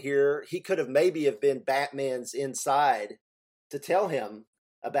had been here, he could have maybe have been Batman's inside to tell him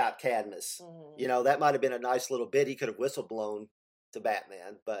about Cadmus. Mm-hmm. You know, that might have been a nice little bit. He could have whistleblown to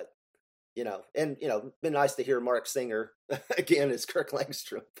Batman, but you know, and you know, been nice to hear Mark Singer again as Kirk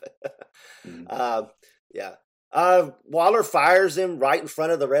Langstrom. Yeah. Waller fires him right in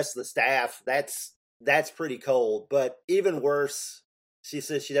front of the rest of the staff. That's pretty cold. But even worse, she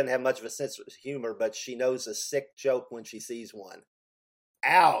says she doesn't have much of a sense of humor, but she knows a sick joke when she sees one.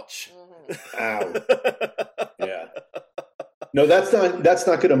 Ouch. Ow. Yeah. No, that's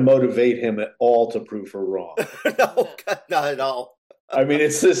not going to motivate him at all to prove her wrong. No, not at all. I mean,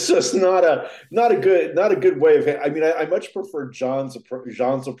 it's just not a good way of. I mean, I much prefer John's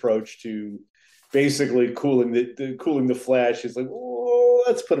approach to basically cooling the Flash. He's like, oh,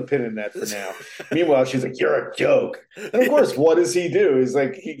 let's put a pin in that for now. Meanwhile, she's like, you're a joke. And of course, what does he do? He's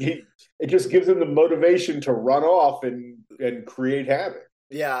like, it just gives him the motivation to run off and create havoc.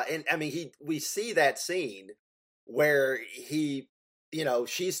 Yeah, and I mean, we see that scene where he, you know,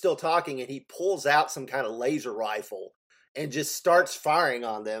 she's still talking and he pulls out some kind of laser rifle and just starts firing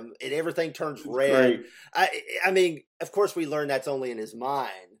on them, and everything turns red. I mean, of course, we learn that's only in his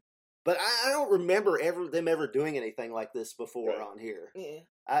mind, but I don't remember them ever doing anything like this before on here. Yeah.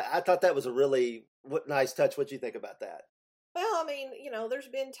 I thought that was a really nice touch. What do you think about that? Well, I mean, you know, there's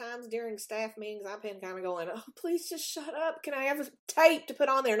been times during staff meetings I've been kind of going, oh, please just shut up. Can I have a tape to put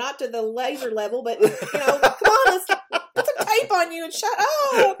on there? Not to the laser level, but, you know, come on, let's put some tape on you and shut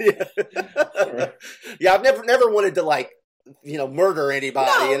up. Yeah, I've never wanted to, like, you know, murder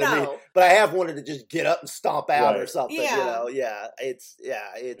anybody. No. I mean, but I have wanted to just get up and stomp out or something, Yeah. you know.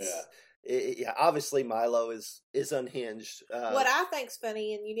 Yeah, obviously Milo is unhinged. What I think's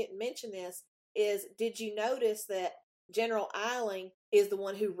funny, and you didn't mention this, is did you notice that General Eiling is the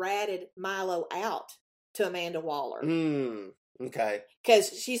one who ratted Milo out to Amanda Waller? Okay. Because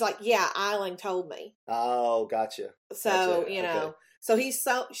she's like, yeah, Eiling told me. Oh, gotcha. So, you know, so he's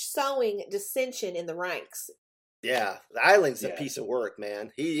sowing dissension in the ranks. Yeah, Eiling's a piece of work,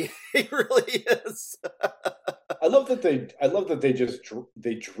 man. He really is. I love that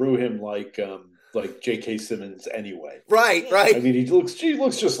they drew him like J.K. Simmons anyway. Right. I mean, he looks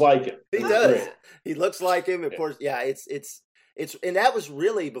just like him. He does. Great. He looks like him. Of course, it's and that was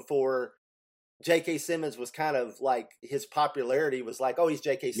really before J.K. Simmons was kind of like, his popularity was like, oh, he's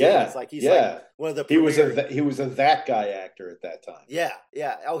J.K. Simmons. Like he's like one of the premier... he was a that guy actor at that time. Yeah.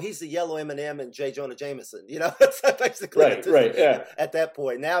 Oh, he's the yellow M&M and J. Jonah Jameson. You know, that's basically right. Yeah. At that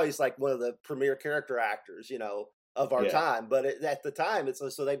point, now he's like one of the premier character actors, you know, of our time. But at the time, it's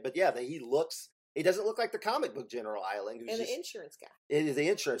so they. But yeah, he doesn't look like the comic book General Eiling, who's the insurance guy. It is the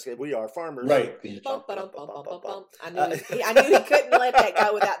insurance guy. We are farmers, right? I knew he couldn't let that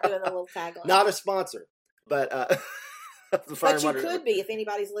go without doing the little tagline. Not a sponsor, but but you could be if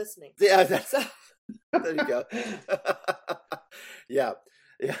anybody's listening. Yeah, there you go. Yeah.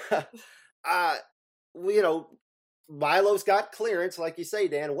 Well, you know, Milo's got clearance, like you say,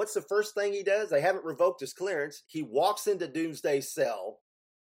 Dan. What's the first thing he does? They haven't revoked his clearance. He walks into Doomsday's cell,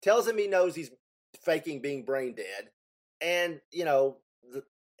 tells him he knows he's faking being brain dead, and you know,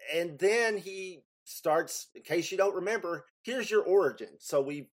 and then he starts. In case you don't remember, here's your origin. So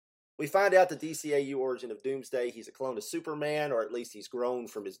we find out the DCAU origin of Doomsday. He's a clone of Superman, or at least he's grown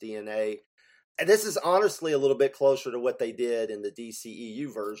from his DNA. And this is honestly a little bit closer to what they did in the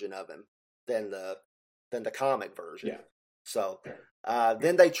DCEU version of him than the comic version. Yeah. So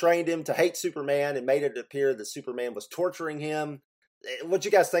then they trained him to hate Superman and made it appear that Superman was torturing him. What'd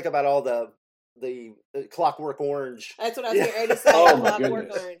you guys think about all the Clockwork Orange? That's what I was getting ready to say. Clockwork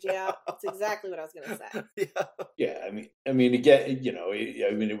Orange. Yeah, that's exactly what I was going to say. Yeah. I mean, again, you know,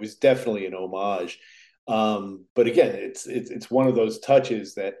 it was definitely an homage. But again, it's one of those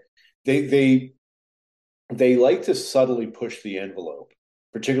touches that they like to subtly push the envelope,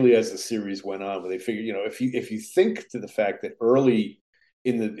 particularly as the series went on, where they figure, you know, if you think to the fact that early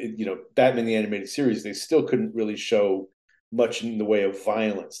in the, you know, Batman the Animated Series, they still couldn't really show much in the way of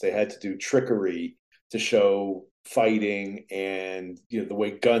violence. They had to do trickery to show fighting, and you know, the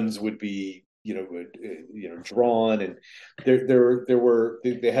way guns would be drawn, and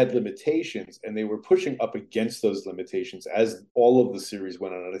they had limitations, and they were pushing up against those limitations as all of the series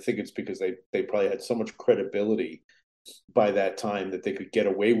went on. And I think it's because they probably had so much credibility by that time that they could get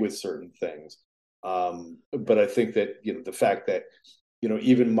away with certain things. But I think that the fact that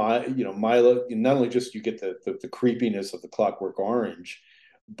even Milo, not only just you get the creepiness of the Clockwork Orange,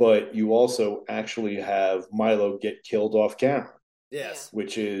 but you also actually have Milo get killed off camera. Yes,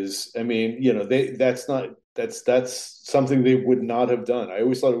 which is, I mean, that's something they would not have done. I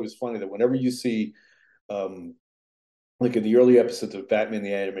always thought it was funny that whenever you see, like in the early episodes of Batman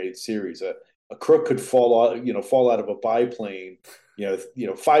the Animated Series, a crook could fall out of a biplane,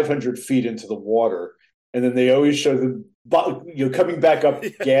 500 feet into the water, and then they always show them coming back up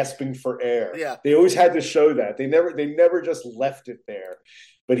gasping for air. Yeah, they always had to show that. They never just left it there.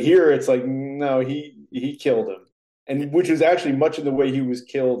 But here it's like, no, he killed him. And which is actually much in the way he was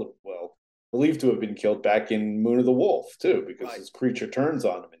killed, well, believed to have been killed back in Moon of the Wolf, too, because his creature turns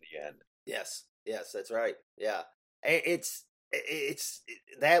on him in the end. Yes, that's right. Yeah.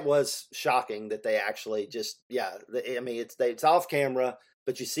 That was shocking that they actually just, it's off camera,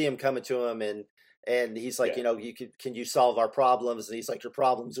 but you see him coming to him, and he's like, can you solve our problems? And he's like, your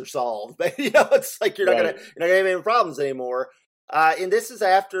problems are solved. But, it's like, you're not going to have any problems anymore. And this is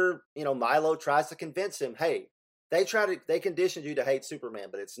after, Milo tries to convince him, hey, they conditioned you to hate Superman,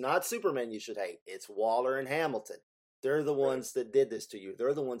 but it's not Superman you should hate. It's Waller and Hamilton. They're the ones that did this to you.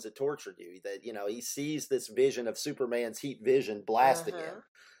 They're the ones that tortured you. That he sees this vision of Superman's heat vision blasting him,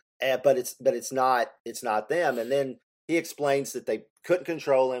 but it's not them. And then he explains that they couldn't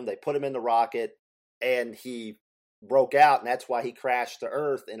control him. They put him in the rocket, and he broke out, and that's why he crashed to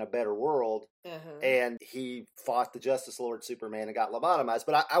Earth in a better world. And he fought the Justice Lord Superman and got lobotomized.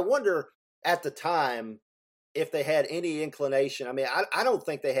 But I wonder at the time if they had any inclination. I mean, I don't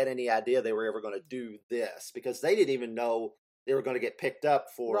think they had any idea they were ever going to do this, because they didn't even know they were going to get picked up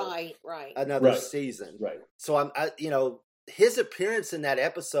for another season. Right. So his appearance in that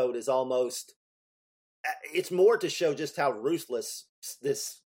episode is almost, it's more to show just how ruthless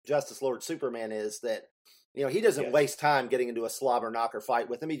this Justice Lord Superman is, that he doesn't waste time getting into a slobber knocker fight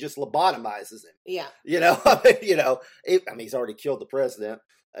with him. He just lobotomizes him. Yeah. He's already killed the president,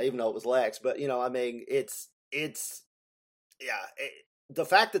 even though it was Lex. But the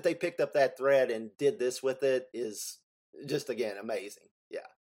fact that they picked up that thread and did this with it is just, again, amazing.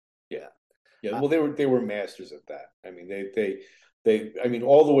 Yeah. Well, they were masters at that. I mean, they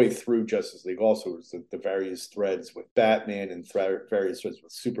all the way through Justice League, also was the various threads with Batman and various threads with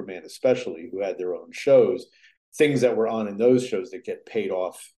Superman, especially, who had their own shows, things that were on in those shows that get paid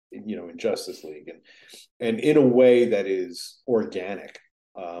off, in Justice League, and in a way that is organic.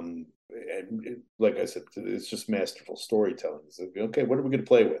 And like I said, it's just masterful storytelling. It's like, okay, what are we going to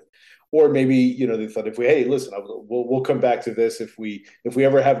play with? Or maybe they thought, we'll come back to this if we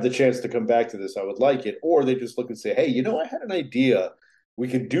ever have the chance to come back to this, I would like it. Or they just look and say, hey, I had an idea, we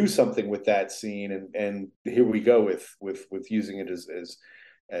could do something with that scene, and here we go with using it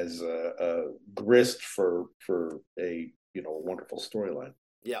as a grist for a wonderful storyline.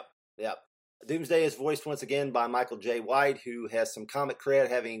 Yep. Doomsday is voiced once again by Michael J. White, who has some comic cred,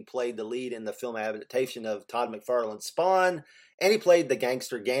 having played the lead in the film adaptation of Todd McFarlane's Spawn, and he played the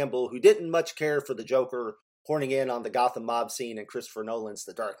gangster Gamble, who didn't much care for the Joker horning in on the Gotham mob scene in Christopher Nolan's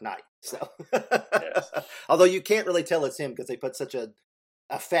The Dark Knight. So, although you can't really tell it's him because they put such a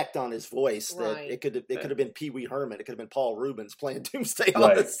effect on his voice that it could have been Pee Wee Herman, it could have been Paul Rubens playing Doomsday.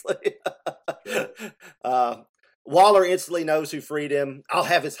 Honestly. Waller instantly knows who freed him. I'll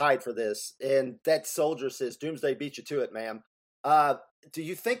have his hide for this. And that soldier says, Doomsday beat you to it, ma'am. Do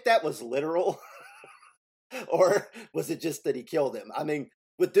you think that was literal? Or was it just that he killed him? I mean,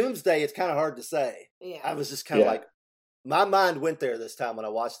 with Doomsday, it's kind of hard to say. Yeah. I was just kind of like, my mind went there this time when I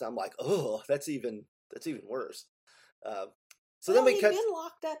watched it. I'm like, oh, that's even worse. So then he'd been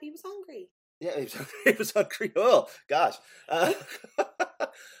locked up. He was hungry. Yeah, he was hungry. Oh, gosh.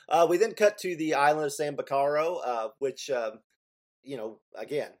 We then cut to the island of San Baccaro, which,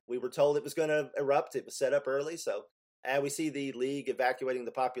 again, we were told it was going to erupt. It was set up early. So we see the League evacuating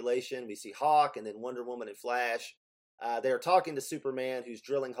the population. We see Hawk and then Wonder Woman and Flash. They're talking to Superman, who's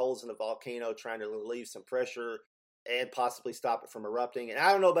drilling holes in the volcano, trying to relieve some pressure and possibly stop it from erupting. And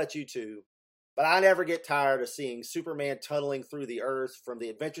I don't know about you two, but I never get tired of seeing Superman tunneling through the earth, from the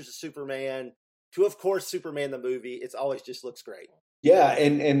Adventures of Superman to, of course, Superman the movie. It's always just looks great. Yeah,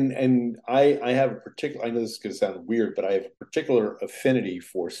 and I have a particular, I know this is going to sound weird, but I have a particular affinity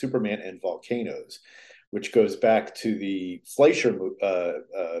for Superman and volcanoes, which goes back to the Fleischer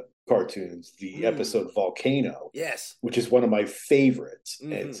cartoons, the episode Volcano. Yes. Which is one of my favorites.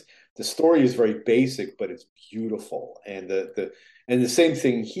 Mm-hmm. the story is very basic, but it's beautiful. And the same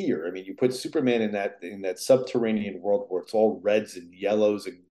thing here. I mean, you put Superman in that subterranean world where it's all reds and yellows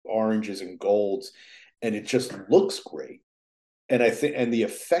and oranges and golds, and it just looks great. And I think, and the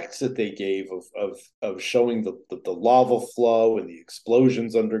effects that they gave of showing the lava flow and the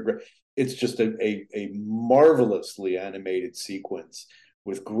explosions underground, it's just a marvelously animated sequence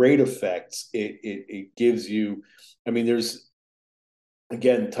with great effects. It gives you, I mean, there's,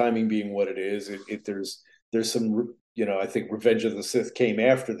 again, timing being what it is. There's some, I think Revenge of the Sith came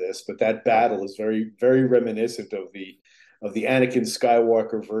after this, but that battle is very, very reminiscent of the Anakin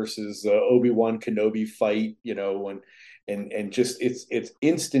Skywalker versus Obi-Wan Kenobi fight, and just it's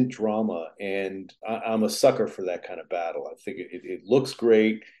instant drama, and I'm a sucker for that kind of battle. I think it looks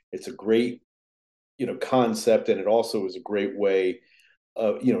great. It's a great, concept, and it also is a great way.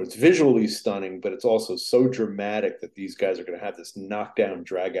 It's visually stunning, but it's also so dramatic that these guys are going to have this knockdown,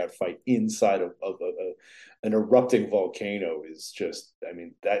 drag-out fight inside of an erupting volcano. Is just, I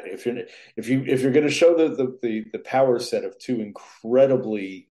mean, that if you're going to show the power set of two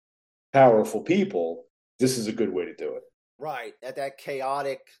incredibly powerful people, this is a good way to do it. Right, at that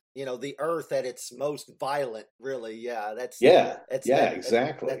chaotic, the Earth at its most violent. Really, yeah,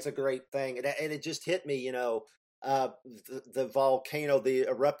 exactly. That's a great thing, and it just hit me, the volcano, the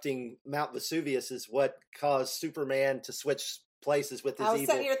erupting Mount Vesuvius, is what caused Superman to switch places with his evil. I was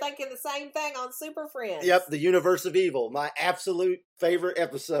sitting here thinking the same thing on Super Friends. Yep, the Universe of Evil, my absolute favorite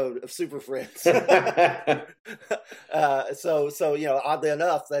episode of Super Friends. So oddly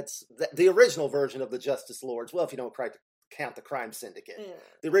enough, that's the original version of the Justice Lords. Well, if you don't count the Crime Syndicate,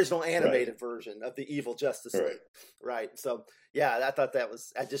 the original animated version of the evil Justice League. Right. So yeah, I thought that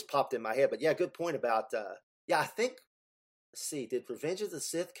just popped in my head. But yeah, good point about. I think. Let's see. Did Revenge of the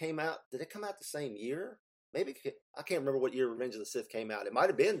Sith came out? Did it come out the same year? Maybe I can't remember what year Revenge of the Sith came out. It might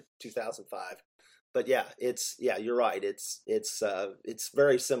have been 2005. But yeah, you're right. It's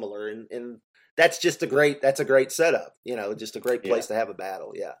very similar, and that's a great setup. Just a great place to have a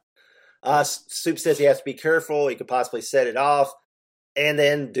battle. Yeah. Soup says he has to be careful. He could possibly set it off. And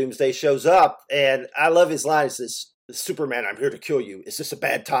then Doomsday shows up, and I love his line. He says, "Superman, I'm here to kill you. Is this a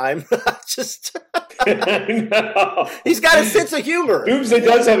bad time?" Just no. He's got a sense of humor. Doomsday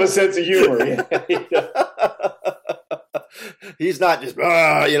does have a sense of humor. He's not just,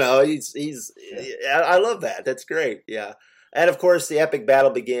 he's. I love that. That's great. Yeah. And of course, the epic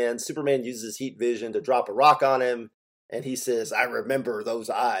battle begins. Superman uses heat vision to drop a rock on him. And he says, "I remember those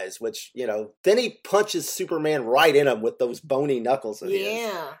eyes," which, then he punches Superman right in him with those bony knuckles of his.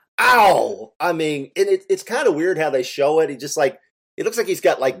 Yeah. Ow! I mean, it's kind of weird how they show it. He just it looks like he's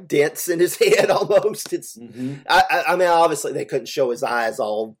got like dents in his head almost. It's, I mean, obviously they couldn't show his eyes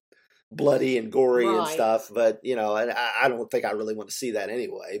all bloody and gory and stuff, but, and I don't think I really want to see that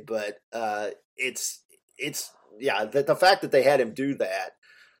anyway. But it's the fact that they had him do that.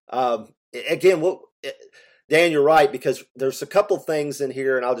 Again, Dan, you're right, because there's a couple things in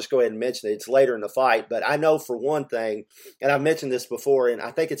here, and I'll just go ahead and mention it. It's later in the fight, but I know for one thing, and I've mentioned this before, and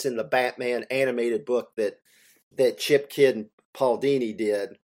I think it's in the Batman animated book that Chip Kidd and Paul Dini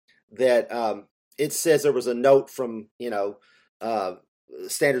did, that it says there was a note from,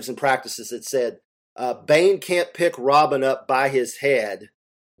 Standards and Practices that said, Bane can't pick Robin up by his head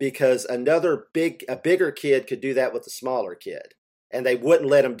because a bigger kid could do that with a smaller kid. And they wouldn't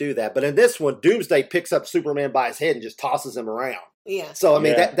let him do that. But in this one, Doomsday picks up Superman by his head and just tosses him around. Yeah. So, I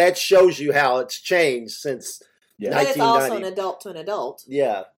mean, that shows you how it's changed since 1990. But it's also an adult to an adult.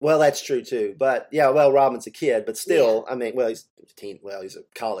 Yeah. Well, that's true, too. But, Robin's a kid. But still, I mean, he's a teen. Well, he's a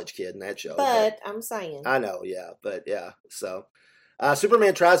college kid in that show. But I'm saying. I know, yeah. But, yeah. So,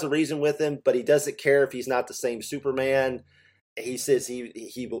 Superman tries to reason with him, but he doesn't care if he's not the same Superman. He says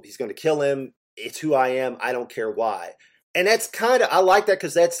he's going to kill him. It's who I am. I don't care why. And that's I like that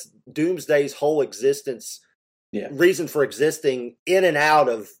because that's Doomsday's whole existence, reason for existing in and out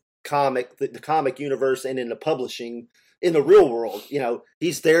of the comic universe and in the publishing, in the real world.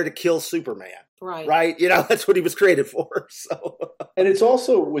 He's there to kill Superman. Right. That's what he was created for. So, and it's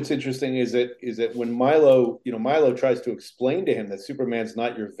also, what's interesting is that when Milo tries to explain to him that Superman's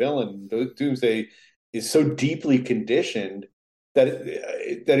not your villain, Doomsday is so deeply conditioned that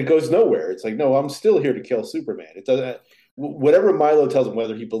it goes nowhere. It's like, no, I'm still here to kill Superman. It doesn't. Whatever Milo tells him,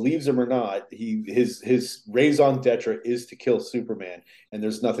 whether he believes him or not, his raison d'etre is to kill Superman, and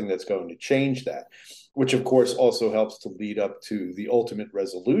there's nothing that's going to change that. Which, of course, also helps to lead up to the ultimate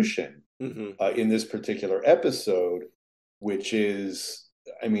resolution in this particular episode, which is,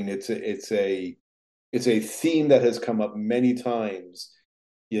 I mean, it's a theme that has come up many times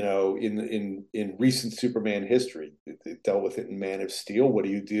in recent Superman history. It dealt with it in Man of Steel. What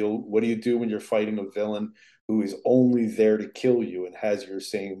do you do when you're fighting a villain who is only there to kill you and has your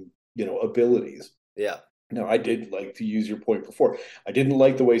same, abilities? Yeah. Now, I did like, to use your point before, I didn't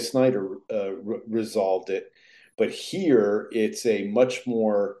like the way Snyder resolved it, but here it's a much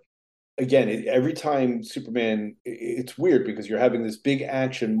more, again, every time Superman, it's weird because you're having this big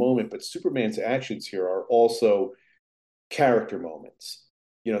action moment, but Superman's actions here are also character moments.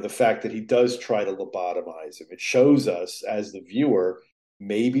 The fact that he does try to lobotomize him, it shows us as the viewer,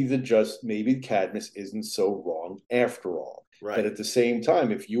 maybe Cadmus isn't so wrong after all. Right. But at the same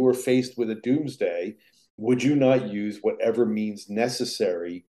time, if you were faced with a Doomsday, would you not use whatever means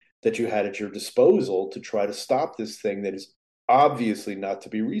necessary that you had at your disposal to try to stop this thing that is obviously not to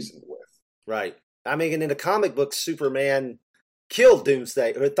be reasoned with? Right. I mean, and in the comic book, Superman killed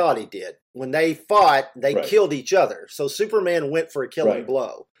Doomsday, or thought he did. When they fought, they killed each other. So Superman went for a killing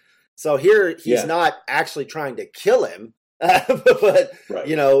blow. So here he's not actually trying to kill him, but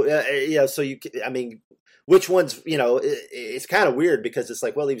so which one's, it's kind of weird because it's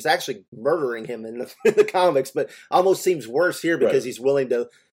like, well, he was actually murdering him in the comics, but almost seems worse here because he's willing to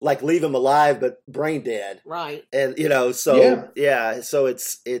like leave him alive but brain dead. Right. And so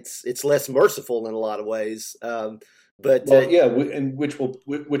it's less merciful in a lot of ways. And which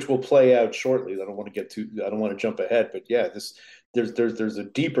will play out shortly. I don't want to jump ahead, but there's a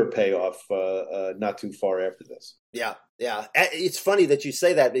deeper payoff not too far after this. Yeah. It's funny that you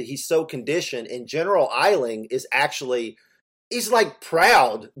say that, but he's so conditioned. And General Eiling is actually, he's like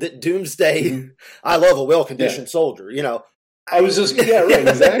proud that Doomsday. Mm-hmm. I love a well-conditioned soldier. I was just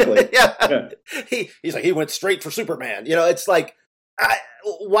exactly. He's like, he went straight for Superman. It's like,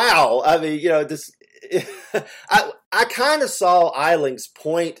 wow. I mean, this. I kind of saw Eiling's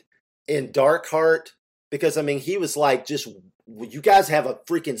point in Darkheart because he was like, just, you guys have a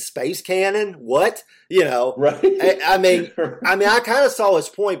freaking space cannon? What? Right. I kind of saw his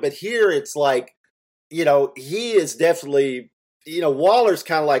point, but here it's like, he is definitely, Waller's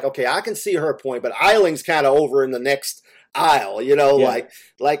kind of like, okay, I can see her point, but Eiling's kind of over in the next aisle,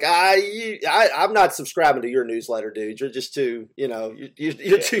 I'm not subscribing to your newsletter, dude. You're just too,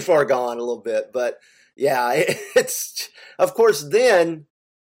 you're too far gone a little bit, but yeah, it's, of course, then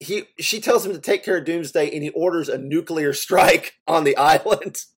she tells him to take care of Doomsday and he orders a nuclear strike on the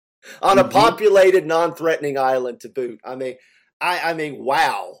island, on a populated, non-threatening island to boot.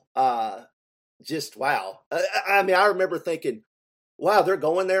 Wow. Just wow. I remember thinking, wow, they're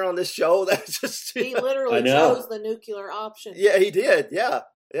going there on this show. That's just, he literally chose the nuclear option. Yeah, he did. Yeah.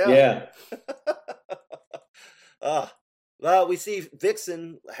 Well, we see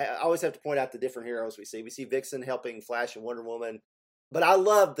Vixen. I always have to point out the different heroes we see. We see Vixen helping Flash and Wonder Woman. But I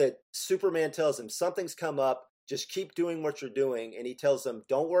love that Superman tells him something's come up. Just keep doing what you're doing. And he tells them,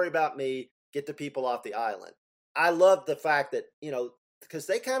 don't worry about me. Get the people off the island. I love the fact that, because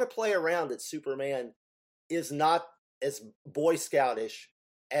they kind of play around that Superman is not as Boy Scoutish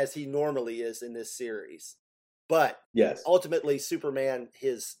as he normally is in this series. But ultimately, Superman,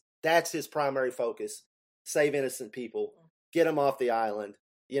 that's his primary focus. Save innocent people. Get them off the island.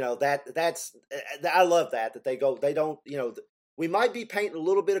 That's I love that they don't, we might be painting a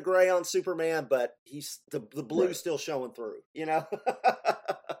little bit of gray on Superman, but he's the blue's still showing through,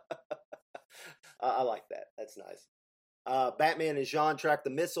 I like that. That's nice. Batman and Jean track the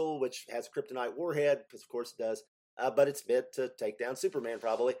missile, which has kryptonite warhead, because of course it does, but it's meant to take down Superman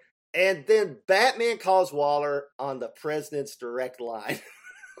probably. And then Batman calls Waller on the president's direct line.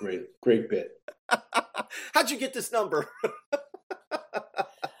 Great bit. How'd you get this number? And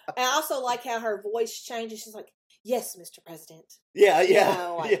I also like how her voice changes. She's like, yes, Mr. President. Yeah.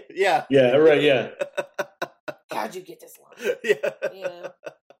 How'd you get this line?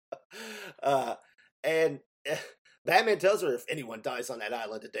 And Batman tells her, if anyone dies on that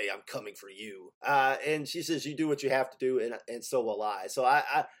island today, I'm coming for you. And she says, you do what you have to do, and so will I. So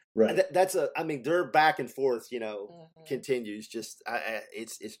that's their back and forth, continues. Just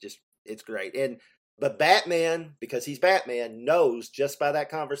it's great. But Batman, because he's Batman, knows just by that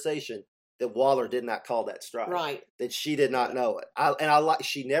conversation that Waller did not call that strike. Right. That she did not know it.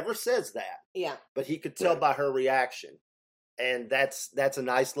 She never says that. Yeah. But he could tell by her reaction. And that's a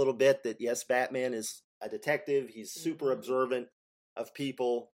nice little bit that, yes, Batman is a detective. He's super observant of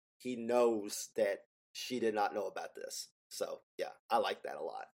people. He knows that she did not know about this. So, yeah, I like that a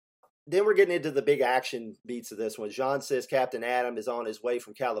lot. Then we're getting into the big action beats of this one. Jean says Captain Atom is on his way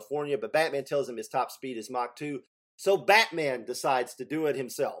from California, but Batman tells him his top speed is Mach 2. So Batman decides to do it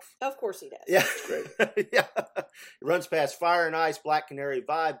himself. Of course he does. Yeah. That's great. Yeah. He runs past Fire and Ice, Black Canary,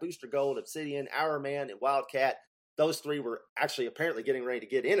 Vibe, Booster Gold, Obsidian, Hour Man, and Wildcat. those three were actually apparently getting ready to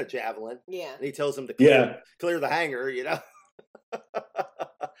get in a javelin. Yeah. And he tells them to Yeah. clear the hangar, you know.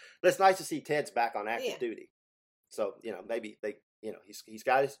 But it's nice to see Ted's back on active duty. So, you know, maybe they, you know, he's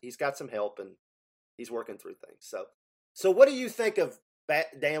got some help and he's working through things. So what do you think of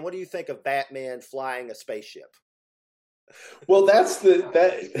Dan? What do you think of Batman flying a spaceship? Well, I'm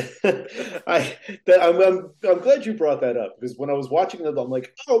glad you brought that up, because when I was watching it, I'm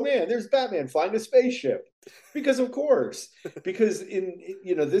like, oh man, there's Batman flying a spaceship, because of course, because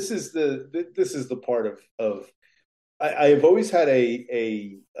this is the part of I have always had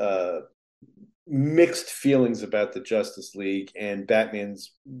a mixed feelings about the Justice League and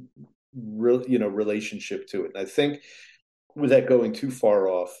Batman's relationship to it. And I think, without going too far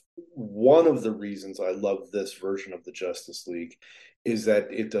off, one of the reasons I love this version of the Justice League is that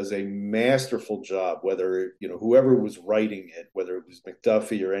it does a masterful job, whether, whoever was writing it, whether it was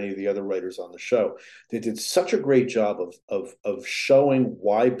McDuffie or any of the other writers on the show, they did such a great job of showing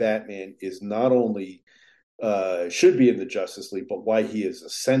why Batman is not only should be in the Justice League, but why he is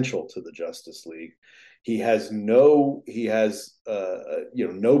essential to the Justice League. He has no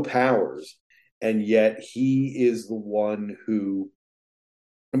powers, and yet he is the one who,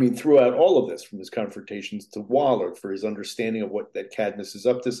 throughout all of this, from his confrontations to Waller, for his understanding of that Cadmus is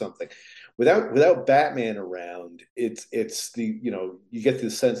up to something. Without Batman around, it's you get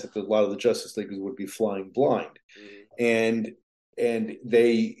the sense that a lot of the Justice Leaguers would be flying blind, and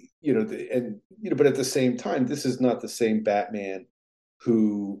they, but at the same time, this is not the same Batman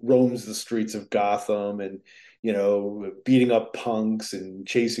who roams the streets of Gotham and, beating up punks and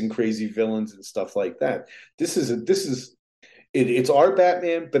chasing crazy villains and stuff like that. It's our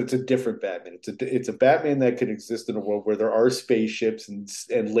Batman, but it's a different Batman. It's a Batman that could exist in a world where there are spaceships and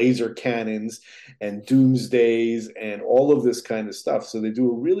laser cannons and doomsdays and all of this kind of stuff. So they do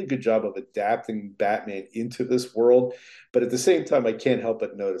a really good job of adapting Batman into this world. But at the same time, I can't help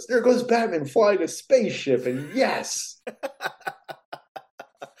but notice, there goes Batman flying a spaceship, and yes.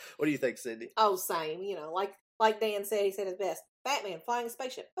 What do you think, Cindy? Oh, same. Like Dan said, he said his best. Batman flying a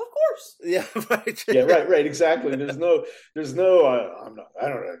spaceship, of course. Yeah, right. Yeah, right, exactly. There's no. I'm not. I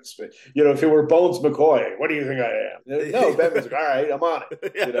don't know. If it were Bones McCoy, what do you think I am? No, Batman's like, all right, I'm on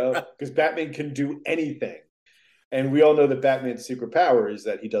it. Yeah. Because Batman can do anything, and we all know that Batman's secret power is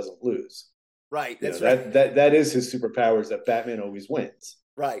that he doesn't lose. Right. That's right. That is his superpower, is that Batman always wins.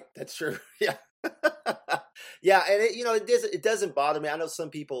 Right. That's true. Yeah. Yeah, and it doesn't bother me. I know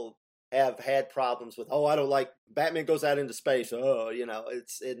some people have had problems with, I don't like Batman goes out into space.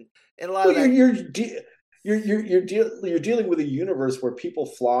 It's in a lot of that. You're dealing with a universe where people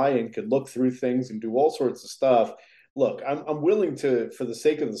fly and can look through things and do all sorts of stuff. Look, I'm willing to, for the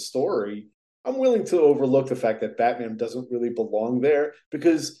sake of the story, I'm willing to overlook the fact that Batman doesn't really belong there,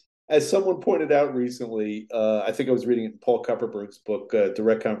 because, as someone pointed out recently, I think I was reading it in Paul Kupperberg's book,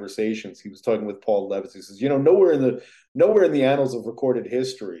 Direct Conversations. He was talking with Paul Levitt. He says, nowhere in the annals of recorded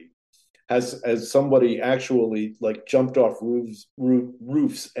history has somebody actually jumped off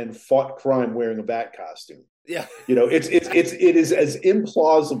roofs and fought crime wearing a bat costume. Yeah, it is as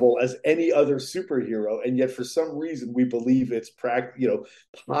implausible as any other superhero, and yet for some reason we believe it's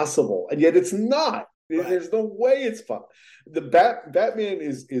possible, and yet it's not. Right. There's no way it's fun. The Batman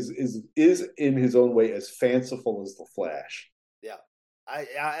is in his own way as fanciful as the Flash. Yeah,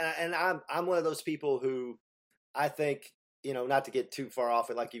 I'm one of those people who I think, not to get too far off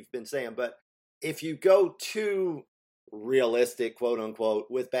it, like you've been saying, but if you go too realistic, quote unquote,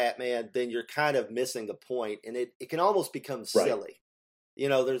 with Batman, then you're kind of missing the point, and it can almost become silly.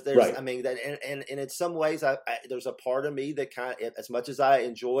 Right. There's right. And in some ways, there's a part of me that kind of, as much as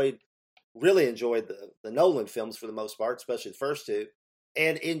I really enjoyed the Nolan films for the most part, especially the first two,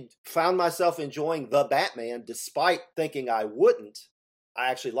 and found myself enjoying The Batman despite thinking I wouldn't.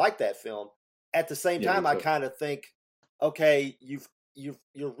 I actually liked that film. At the same time, I kind of think, okay,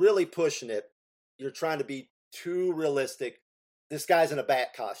 you're really pushing it. You're trying to be too realistic. This guy's in a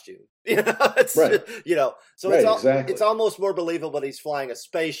bat costume, right. So it's almost more believable that he's flying a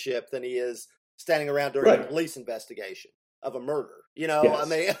spaceship than he is standing around during a police investigation of a murder,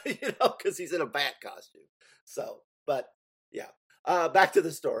 yes. Because he's in a bat costume. So, but yeah, back to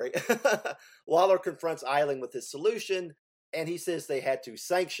the story. Waller confronts Eiling with his solution, and he says they had to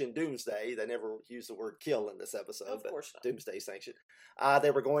sanction Doomsday. They never used the word kill in this episode, of course not. Doomsday sanction.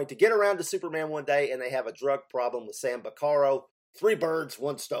 They were going to get around to Superman one day, and they have a drug problem with Sam Baccaro. 3 birds,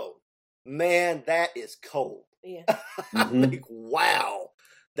 1 stone. Man, that is cold. Yeah. I think, wow,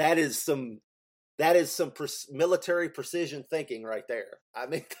 that is some military precision thinking right there. I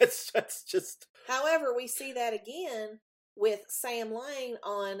mean, that's just. However, we see that again with Sam Lane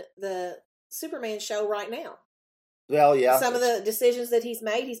on the Superman show right now. Well, yeah. Some of the decisions that he's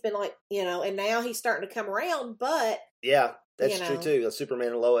made, he's been like, and now he's starting to come around, but... Yeah, that's true, too. Superman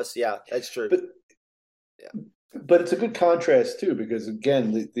and Lois, yeah, that's true. But it's a good contrast, too, because,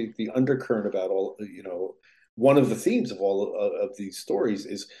 again, the undercurrent about all, one of the themes of all of these stories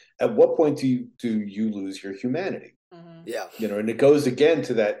is, at what point do you lose your humanity? Mm-hmm. Yeah. And it goes again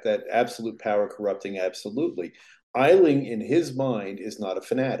to that absolute power corrupting absolutely. Eiling, in his mind, is not a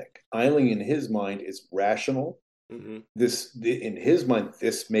fanatic. Eiling, in his mind, is rational. Mm-hmm. In his mind,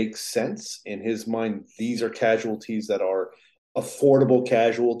 this makes sense. In his mind, these are casualties that are affordable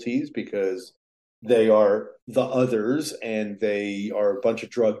casualties because they are the others and they are a bunch of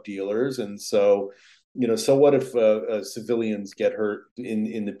drug dealers. And so, so what if civilians get hurt?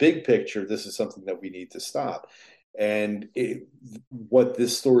 In the big picture, this is something that we need to stop. And what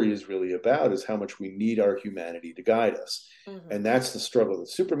this story is really about is how much we need our humanity to guide us. Mm-hmm. And that's the struggle that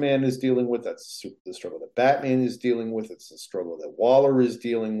Superman is dealing with. That's the struggle that Batman is dealing with. It's the struggle that Waller is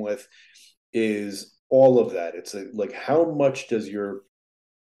dealing with, is all of that. It's like, how much does your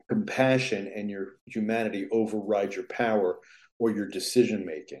compassion and your humanity override your power or your decision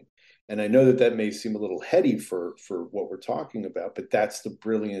making? And I know that may seem a little heady for what we're talking about, but that's the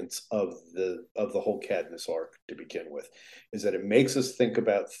brilliance of the whole Cadmus arc to begin with, is that it makes us think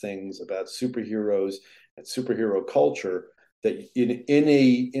about things, about superheroes and superhero culture, that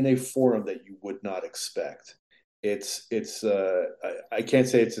in a forum that you would not expect. I can't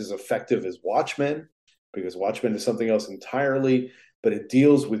say it's as effective as Watchmen, because Watchmen is something else entirely, but it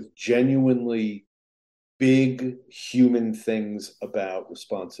deals with genuinely big human things about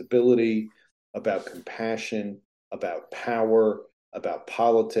responsibility, about compassion, about power, about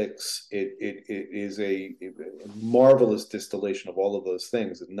politics. It is a marvelous distillation of all of those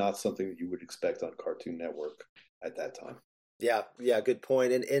things, and not something that you would expect on Cartoon Network at that time. Yeah, good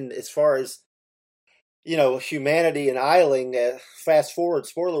point. And as far as humanity and Eiling, fast forward,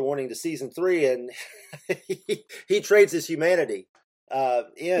 spoiler warning, to season 3, and he trades his humanity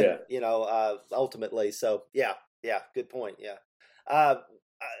ultimately. So yeah, good point. Yeah.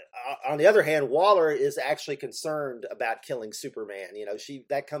 On the other hand, Waller is actually concerned about killing Superman.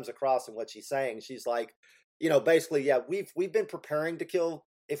 That comes across in what she's saying. She's like, basically, yeah, we've been preparing to kill,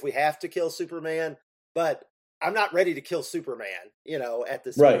 if we have to kill Superman, but I'm not ready to kill Superman, at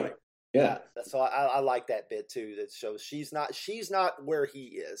this point. Yeah. So I like that bit too. That shows she's not where he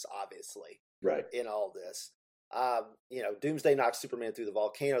is, obviously. Right. In all this. Doomsday knocks Superman through the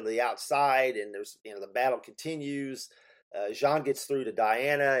volcano to the outside, and there's, the battle continues. Jean gets through to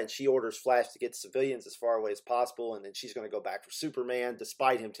Diana, and she orders Flash to get civilians as far away as possible, and then she's going to go back for Superman,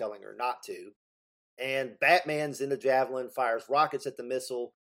 despite him telling her not to. And Batman's in the Javelin, fires rockets at the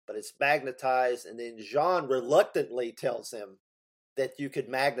missile, but it's magnetized, and then Jean reluctantly tells him that you could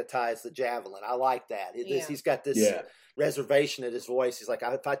magnetize the Javelin. I like that. He's got this reservation in his voice. He's like,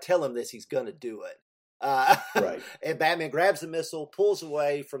 if I tell him this, he's going to do it. Right. And Batman grabs the missile, pulls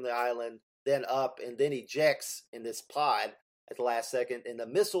away from the island, then up, and then ejects in this pod at the last second. And the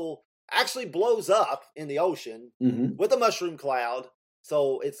missile actually blows up in the ocean with a mushroom cloud.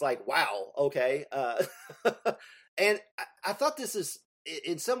 So it's like, wow, okay. And I thought this is,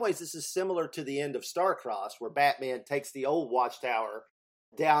 in some ways, this is similar to the end of Starcross, where Batman takes the old watchtower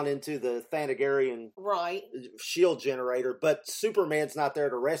down into the Thanagarian shield generator, but Superman's not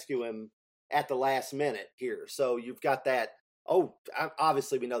there to rescue him at the last minute here. So you've got that.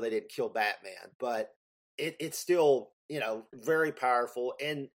 Obviously we know they didn't kill Batman, but it's still, very powerful.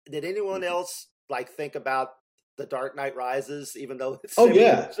 And did anyone else think about The Dark Knight Rises, even though it's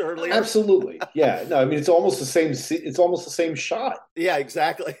earlier? Absolutely. Yeah. No, I mean, it's almost the same. It's almost the same shot. Yeah,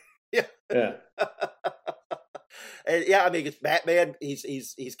 exactly. Yeah. Yeah. And I mean, it's Batman.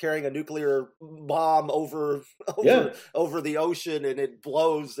 He's carrying a nuclear bomb over the ocean, and it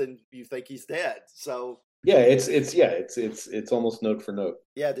blows, and you think he's dead. So yeah, it's almost note for note.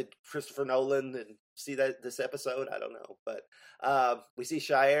 Yeah, did Christopher Nolan see this episode? I don't know, but we see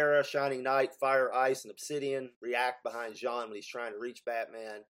Shiera, Shining Knight, Fire, Ice, and Obsidian react behind Jean when he's trying to reach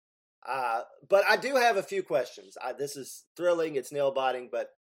Batman. But I do have a few questions. This is thrilling. It's nail biting, but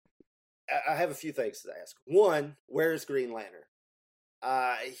I have a few things to ask. One, where's Green Lantern?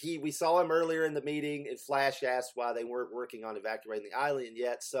 We saw him earlier in the meeting, and Flash asked why they weren't working on evacuating the island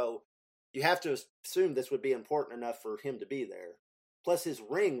yet. So you have to assume this would be important enough for him to be there. Plus, his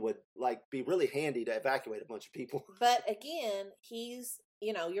ring would be really handy to evacuate a bunch of people. But again, he's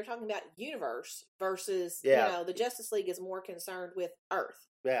you're talking about universe versus the Justice League is more concerned with Earth.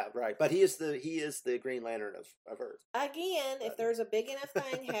 Yeah, right. But he is the Green Lantern of Earth. Again, if there's a big enough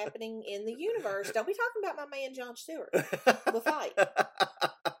thing happening in the universe, don't be talking about my man John Stewart. We'll fight.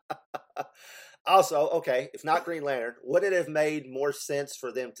 Also, okay, if not Green Lantern, would it have made more sense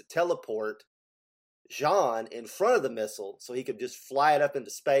for them to teleport Jean in front of the missile so he could just fly it up into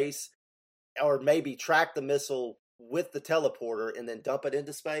space, or maybe track the missile with the teleporter and then dump it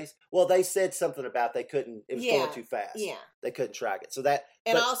into space? Well, they said something about they couldn't, it was going too fast. Yeah. They couldn't track it. So that,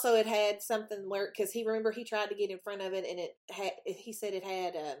 and also it had something where, because he tried to get in front of it, and he said it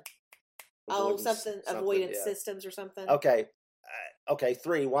had avoidance systems or something. Okay. Okay,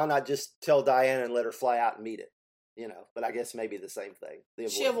 3, why not just tell Diana and let her fly out and meet it? But I guess maybe the same thing.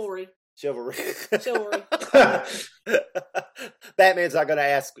 Chivalry. Batman's not going to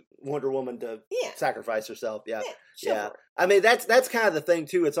ask Wonder Woman to sacrifice herself. Yeah. I mean, that's kind of the thing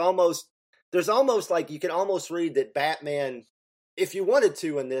too. There's almost like you can almost read that Batman, if you wanted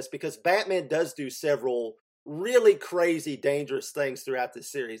to in this, because Batman does do several really crazy, dangerous things throughout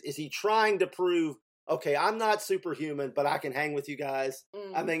this series. Is he trying to prove, okay, I'm not superhuman, but I can hang with you guys?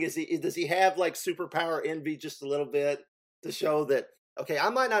 I mean, does he have like superpower envy just a little bit to show that, okay, I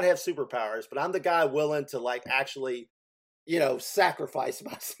might not have superpowers, but I'm the guy willing to like actually, sacrifice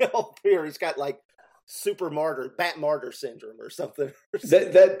myself here. He's got like bat martyr syndrome or something.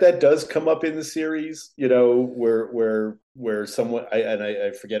 That does come up in the series, where someone,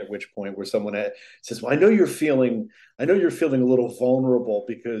 I forget at which point, where someone says, well, I know you're feeling a little vulnerable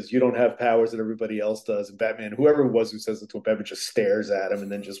because you don't have powers that everybody else does. And Batman, whoever it was who says it to him, Batman just stares at him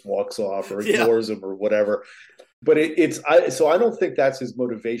and then just walks off or ignores him or whatever. But so I don't think that's his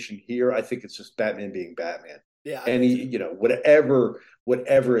motivation here. I think it's just Batman being Batman. Yeah. And he,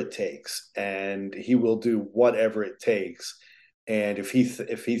 whatever it takes, and he will do whatever it takes. And if he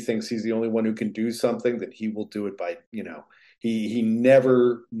thinks he's the only one who can do something, then he will do it by, he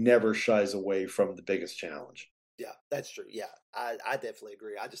never shies away from the biggest challenge. Yeah, that's true. Yeah, I definitely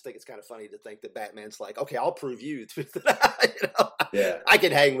agree. I just think it's kind of funny to think that Batman's like, okay, I'll prove you that I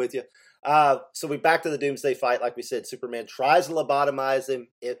can hang with you. So we back to the Doomsday fight. Like we said, Superman tries to lobotomize him.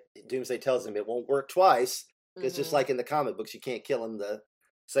 Doomsday tells him it won't work twice. It's just like in the comic books, you can't kill him the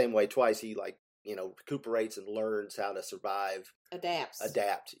same way twice. He recuperates and learns how to survive.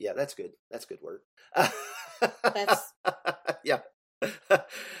 Adapt. Yeah, that's good. That's a good word. Yeah.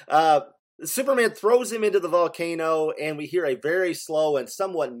 Superman throws him into the volcano, and we hear a very slow and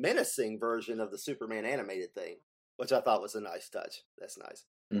somewhat menacing version of the Superman animated theme, which I thought was a nice touch. That's nice.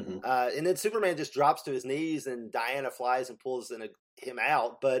 Mm-hmm. And then Superman just drops to his knees, and Diana flies and pulls him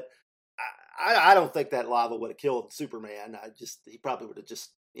out. But I don't think that lava would have killed Superman. He probably would have just,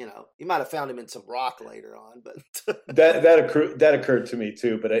 he might have found him in some rock later on. But that occurred to me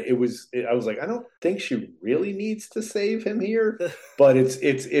too. But I was like, I don't think she really needs to save him here. But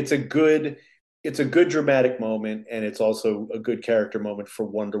it's a good dramatic moment, and it's also a good character moment for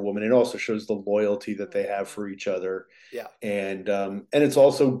Wonder Woman. It also shows the loyalty that they have for each other. Yeah, and it's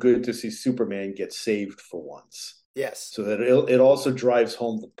also good to see Superman get saved for once. Yes, so that it also drives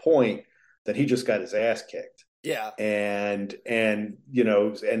home the point that he just got his ass kicked. Yeah, and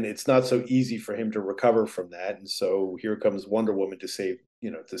it's not so easy for him to recover from that. And so here comes Wonder Woman to save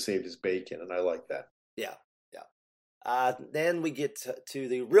his bacon, and I like that. Yeah. Then we get to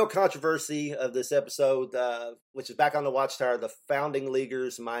the real controversy of this episode, which is back on the Watchtower. The Founding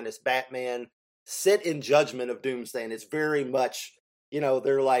Leaguers minus Batman sit in judgment of Doomsday, and it's very much,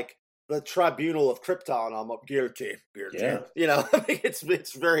 they're like the tribunal of Krypton. I'm guilty. Yeah. I mean,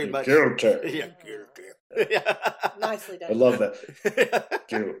 it's very much guilty. Yeah, guilty. Yeah. Nicely done. I love that.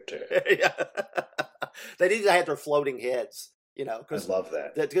 Guilty. Yeah. They need to have their floating heads. I love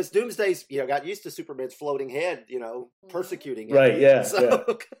that. Because Doomsday's, got used to Superman's floating head, persecuting him. Right, yeah.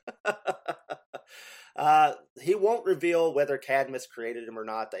 So, he won't reveal whether Cadmus created him or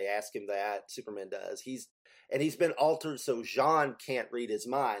not. They ask him that. Superman does. He's been altered so Jean can't read his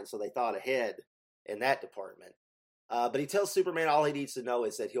mind, so they thought ahead in that department. But he tells Superman all he needs to know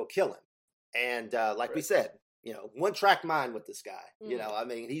is that he'll kill him. And like we said, one-track mind with this guy. I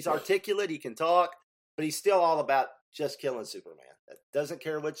mean, he's articulate, he can talk, but he's still all about just killing Superman. Doesn't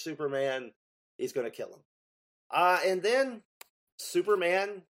care which Superman, he's going to kill him. And then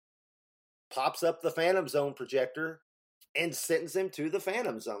Superman pops up the Phantom Zone projector and sentences him to the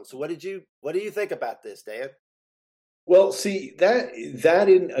Phantom Zone. So what do you think about this, Dan? Well, see, that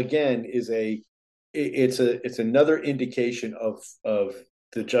again is it's another indication of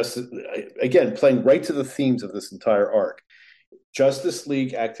the Justice, again, playing right to the themes of this entire arc. Justice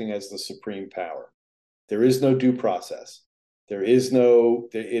League acting as the supreme power. There is no due process. They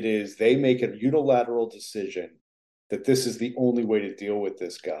make a unilateral decision that this is the only way to deal with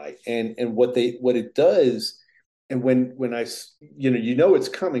this guy. And what it does, and when it's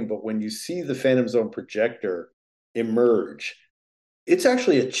coming, but when you see the Phantom Zone projector emerge, it's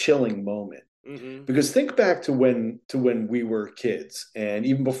actually a chilling moment, Mm-hmm. Because think back to when we were kids, and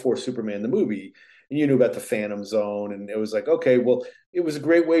even before Superman the movie, and you knew about the Phantom Zone, and it was like, okay, well, it was a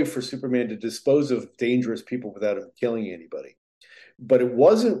great way for Superman to dispose of dangerous people without him killing anybody. But it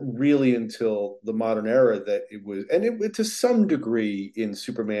wasn't really until the modern era that it was, and it to some degree in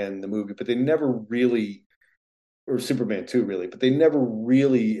Superman the movie, but they never really, or Superman 2 really, but they never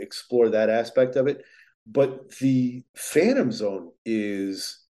really explore that aspect of it. But the Phantom Zone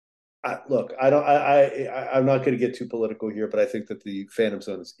is, look, I'm not going to get too political here, but I think that the Phantom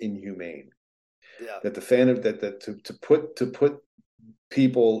Zone is inhumane. Yeah. That the Phantom, that to put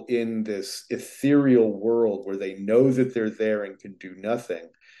people in this ethereal world where they know that they're there and can do nothing,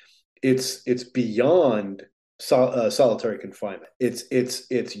 it's beyond solitary confinement.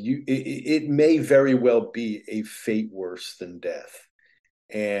 It may very well be a fate worse than death.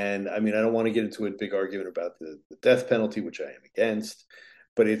 And I mean, I don't want to get into a big argument about the death penalty, which I am against,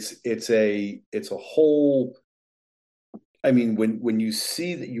 but it's a whole. I mean, when you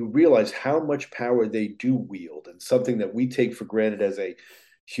see that, you realize how much power they do wield, and something that we take for granted as a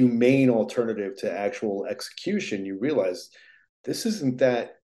humane alternative to actual execution, you realize this isn't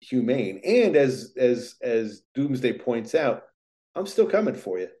that humane. And as Doomsday points out, I'm still coming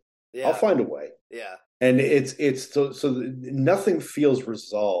for you. Yeah. I'll find a way. Yeah. And it's so nothing feels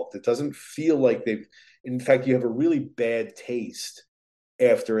resolved. It doesn't feel like they've. In fact, you have a really bad taste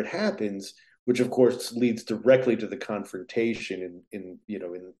after it happens, which of course leads directly to the confrontation in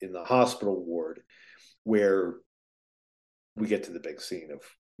the hospital ward, where we get to the big scene of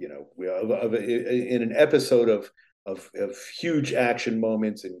in an episode of huge action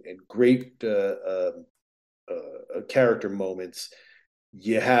moments and great character moments.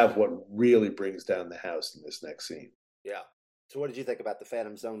 You have what really brings down the house in this next scene. Yeah. So what did you think about the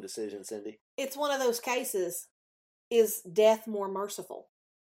Phantom Zone decision, Cindy? It's one of those cases. Is death more merciful?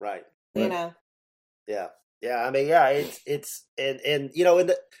 Right. You know. Yeah. Yeah. I mean, yeah. It's I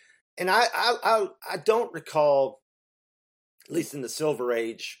don't recall, at least in the Silver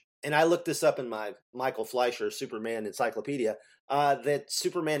Age, and I looked this up in my Michael Fleischer Superman Encyclopedia, that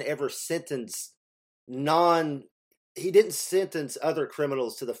Superman ever sentenced he didn't sentence other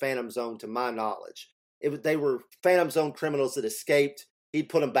criminals to the Phantom Zone, to my knowledge. They were Phantom Zone criminals that escaped. He'd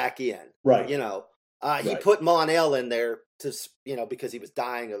put them back in. Right. He put Mon-El in there to, because he was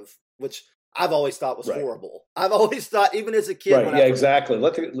dying of, which I've always thought was horrible. I've always thought, even as a kid. Right. Yeah, exactly.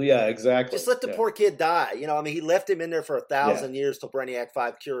 Exactly. Just let the poor kid die. I mean, he left him in there for 1,000 years till Brainiac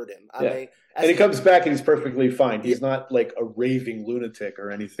 5 cured him. I mean, and he comes back and he's perfectly fine. He's not like a raving lunatic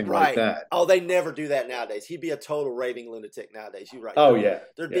or anything like that. Oh, they never do that nowadays. He'd be a total raving lunatic nowadays. You're right. Oh, yeah.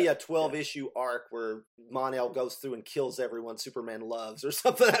 There'd be a 12-issue arc where Mon-El goes through and kills everyone Superman loves or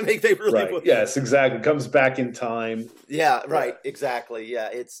something. I mean, they really would. Yes, exactly. Comes back in time. Yeah, right. Yeah. Exactly. Yeah,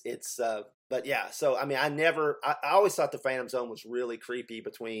 it's but yeah, so I mean, I always thought the Phantom Zone was really creepy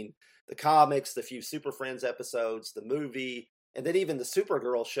between the comics, the few Super Friends episodes, the movie, and then even the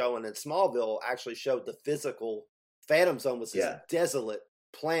Supergirl show in Smallville actually showed the physical Phantom Zone was this desolate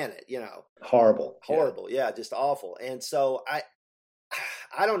planet, Horrible, yeah, just awful. And so I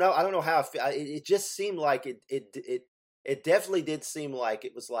don't know how it just seemed like it definitely did seem like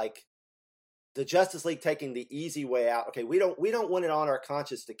it was like the Justice League taking the easy way out. Okay, we don't want it on our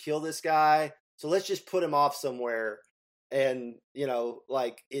conscience to kill this guy, so let's just put him off somewhere. And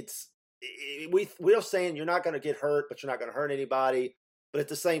we're saying you're not going to get hurt, but you're not going to hurt anybody. But at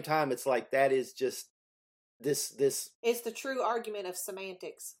the same time, it's like that is just this. It's the true argument of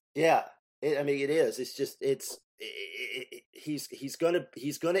semantics. Yeah, I mean it is. It's just he's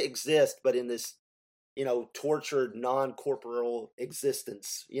gonna exist, but in this tortured non-corporeal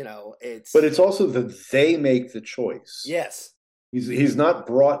existence. But it's also that they make the choice. Yes, he's not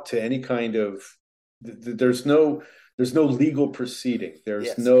brought to any kind of. There's no legal proceeding.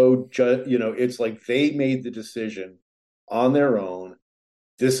 There's no it's like they made the decision on their own.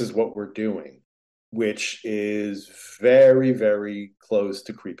 This is what we're doing, which is very, very close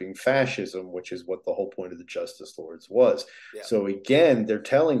to creeping fascism, which is what the whole point of the Justice Lords was. Yeah. So again, they're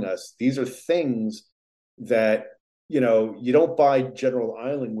telling us these are things that you don't buy General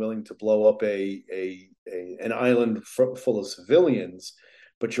Island willing to blow up an island full of civilians,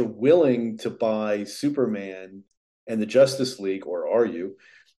 but you're willing to buy Superman and the Justice League, or are you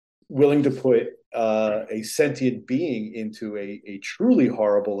willing to put a sentient being into a truly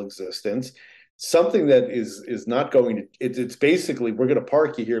horrible existence, something that is not going to, it's basically, we're going to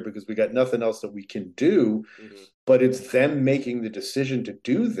park you here because we got nothing else that we can do, but it's them making the decision to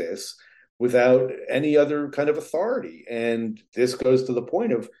do this without any other kind of authority. And this goes to the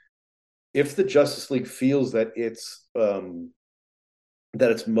point of, if the Justice League feels that it's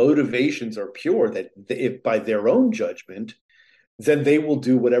that its motivations are pure, that if by their own judgment, then they will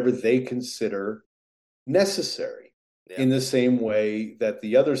do whatever they consider necessary. Yeah. In the same way that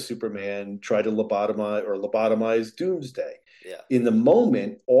the other Superman tried to lobotomize Doomsday. Yeah. In the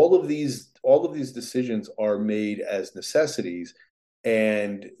moment, all of these decisions are made as necessities,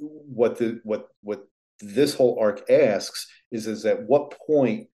 and what this whole arc asks is at what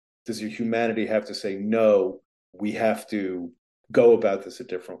point does your humanity have to say, no, we have to go about this a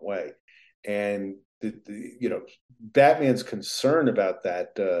different way? And Batman's concern about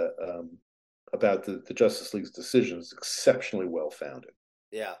that, about the Justice League's decision, is exceptionally well founded.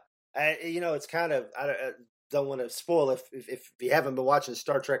 Yeah, it's kind of, I don't want to spoil if you haven't been watching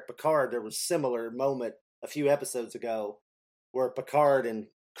Star Trek Picard. There was a similar moment a few episodes ago where Picard and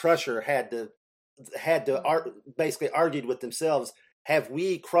Crusher had to basically argued with themselves. Have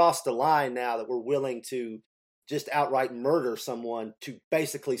we crossed the line now that we're willing to just outright murder someone to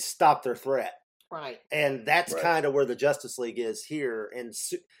basically stop their threat? Right. And that's kind of where the Justice League is here.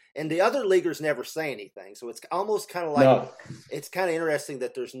 And the other Leaguers never say anything. So it's almost kind of like, it's kind of interesting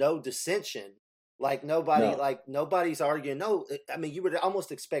that there's no dissension. Like nobody's arguing. No, I mean, you would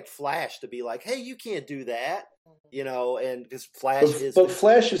almost expect Flash to be like, hey, you can't do that. And because Flash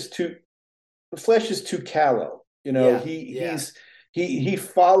Flash is too callow. He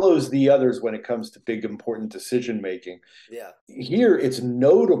follows the others when it comes to big, important decision making. Yeah. Here, it's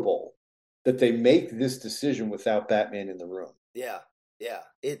notable that they make this decision without Batman in the room. Yeah. Yeah.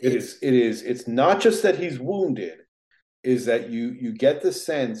 It's not just that he's wounded, is that you get the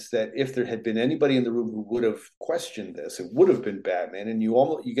sense that if there had been anybody in the room who would have questioned this, it would have been Batman. And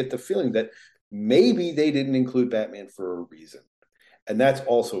you get the feeling that maybe they didn't include Batman for a reason. And that's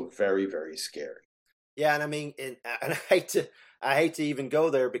also very, very scary. Yeah. And I mean, and I hate to even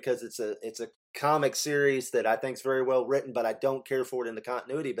go there because it's a comic series that I think is very well written, but I don't care for it in the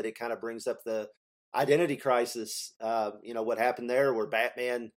continuity. But it kind of brings up the identity crisis. What happened there, where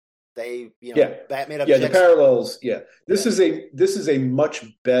Batman, Batman objects. The parallels. Yeah, this is a much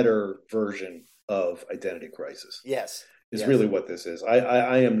better version of Identity Crisis. Yes, is really what this is.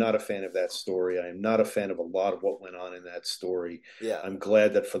 I am not a fan of that story. I am not a fan of a lot of what went on in that story. Yeah, I'm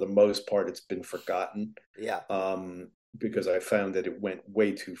glad that for the most part it's been forgotten. Yeah. Because I found that it went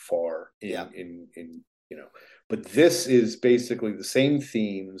way too far in but this is basically the same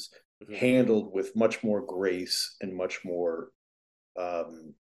themes handled with much more grace and much more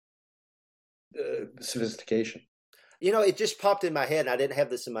sophistication. It just popped in my head, and I didn't have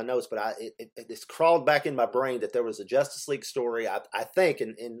this in my notes, but it's crawled back in my brain that there was a Justice League story. I think,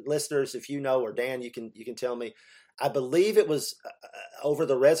 and listeners, if you know, or Dan, you can tell me. I believe it was over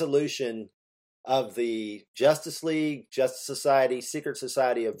the resolution of the Justice League, Justice Society, Secret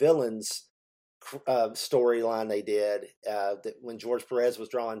Society of Villains storyline they did that when George Perez was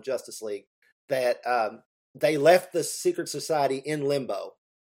drawing Justice League, that they left the Secret Society in limbo.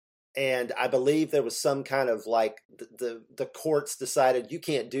 And I believe there was some kind of like the courts decided you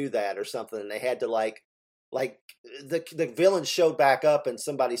can't do that or something, and they had to like the villains showed back up, and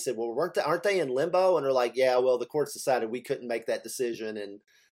somebody said, "Well, aren't they in limbo?" And they're like, "Yeah, well, the courts decided we couldn't make that decision, and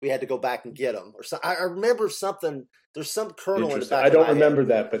we had to go back and get them." Or so I remember something. There's some kernel in the back. I don't remember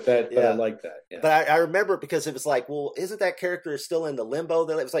that, but I like that. Yeah. But I remember it because it was like, well, isn't that character still in the limbo?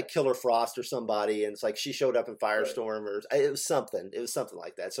 It was like Killer Frost or somebody, and it's like she showed up in Firestorm, or it was something. It was something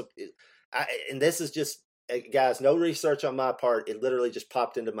like that. So, and this is just, guys, no research on my part. It literally just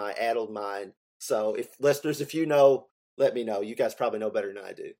popped into my addled mind. So, if listeners, if you know, let me know. You guys probably know better than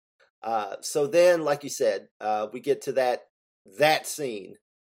I do. So then, like you said, we get to that scene.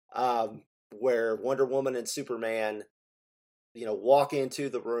 Where Wonder Woman and Superman, walk into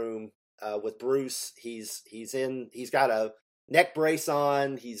the room with Bruce. He's got a neck brace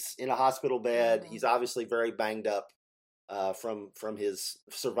on. He's in a hospital bed. He's obviously very banged up from his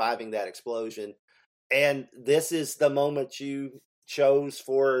surviving that explosion. And this is the moment you chose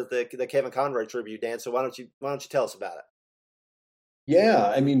for the Kevin Conroy tribute, Dan. So why don't you tell us about it?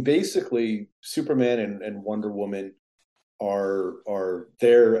 Yeah, I mean, basically, Superman and Wonder Woman are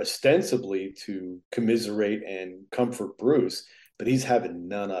there ostensibly to commiserate and comfort Bruce, but he's having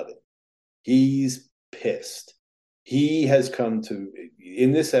none of it. He's pissed. He has come to,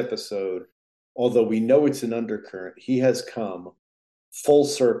 in this episode, although we know it's an undercurrent, he has come full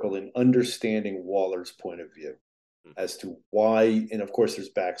circle in understanding Waller's point of view as to why, and of course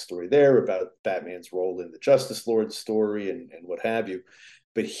there's backstory there about Batman's role in the Justice Lord story and what have you,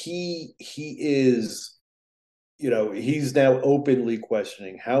 but he is, he's now openly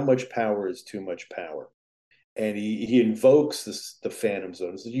questioning how much power is too much power. and he invokes the Phantom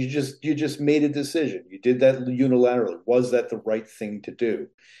Zone. So you just made a decision. You did that unilaterally. Was that the right thing to do?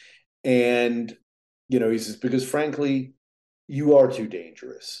 And he says, because frankly, you are too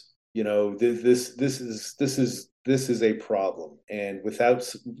dangerous. This is a problem, and without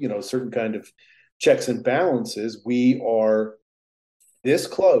certain kind of checks and balances, we are this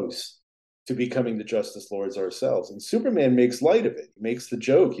close to becoming the Justice Lords ourselves. And Superman makes light of it. He makes the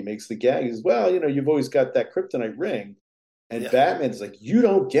joke. He makes the gag. He says, well, you've always got that kryptonite ring. And Batman's like, you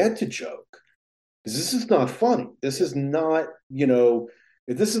don't get to joke. Because this is not funny. This is not,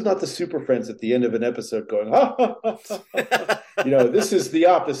 this is not the Super Friends at the end of an episode going, ha, ha, ha, ha, ha. This is the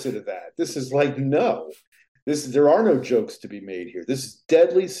opposite of that. This is like, no. There are no jokes to be made here. This is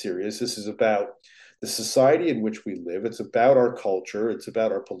deadly serious. This is about the society in which we live. It's about our culture. It's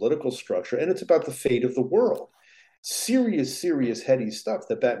about our political structure. And it's about the fate of the world. Serious, heady stuff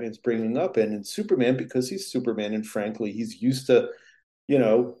that Batman's bringing up. And Superman, because he's Superman, and frankly, he's used to,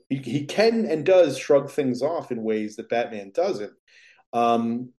 he can and does shrug things off in ways that Batman doesn't.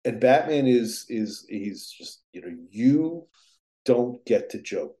 And Batman he's just, you don't get to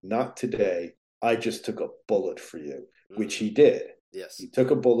joke. Not today. I just took a bullet for you, which he did. Yes, he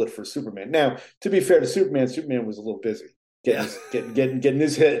took a bullet for Superman. Now, to be fair to Superman was a little busy getting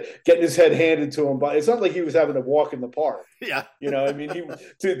his head handed to him. But it's not like he was having to walk in the park. Yeah,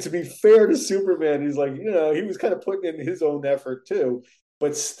 to be fair to Superman, he's like, he was kind of putting in his own effort too.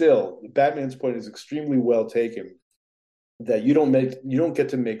 But still, Batman's point is extremely well taken. That you don't get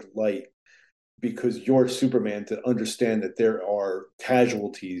to make light because you're Superman to understand that there are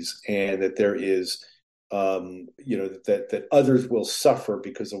casualties and that there is. That others will suffer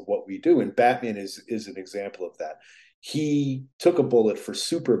because of what we do. And Batman is an example of that. He took a bullet for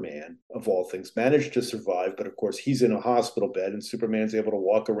Superman, of all things, managed to survive, but of course he's in a hospital bed and Superman's able to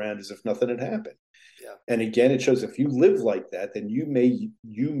walk around as if nothing had happened. Yeah. And again, it shows if you live like that, then you may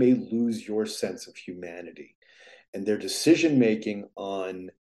lose your sense of humanity. And their decision-making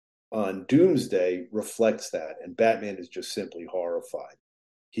on Doomsday reflects that. And Batman is just simply horrified.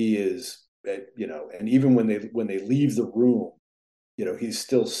 He is, and even when they leave the room, he's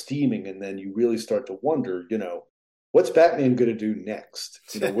still steaming, and then you really start to wonder, what's Batman going to do next?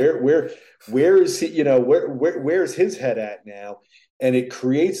 Where is he? Where's his head at now? And it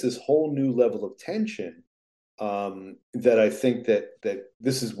creates this whole new level of tension that I think that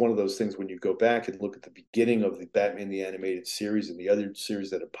this is one of those things when you go back and look at the beginning of the Batman the Animated Series and the other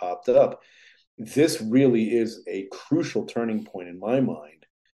series that have popped up. This really is a crucial turning point in my mind.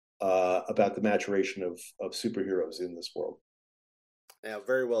 About the maturation of superheroes in this world. Yeah,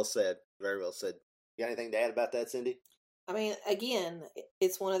 very well said. Very well said. You got anything to add about that, Cindy? I mean, again,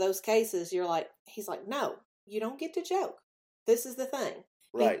 it's one of those cases. He's like, no, you don't get to joke. This is the thing.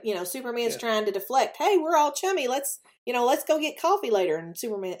 Right. Superman's trying to deflect. Hey, we're all chummy. Let's go get coffee later. And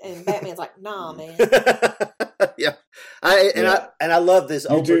Batman's like, nah, man. Yeah. I love this.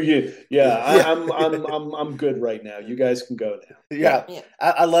 I'm good right now. You guys can go now. Yeah.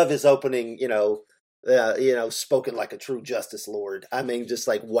 I love his opening, spoken like a true Justice Lord. I mean, just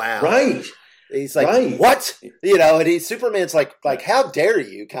like, wow. Right. He's like, what? And Superman's like, how dare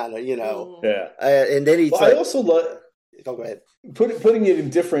you, kind of, Yeah. And then he's I also love. Oh, go ahead. Putting it in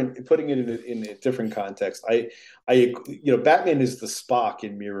a different context. Batman is the Spock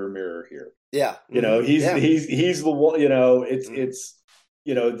in Mirror Mirror here. Yeah. He's the one. It's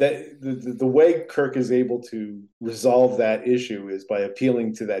that the way Kirk is able to resolve that issue is by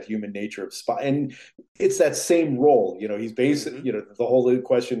appealing to that human nature of Spock, and it's that same role. He's basically the whole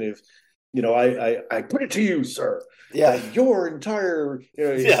question of. I put it to you, sir. Yeah, your entire,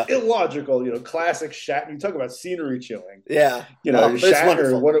 it's illogical. Classic Shatner. You talk about scenery chilling. Yeah,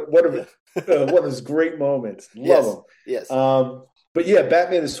 Shatner. What is great moments. Love him. Yes. But yeah,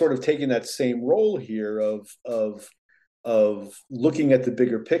 Batman is sort of taking that same role here of looking at the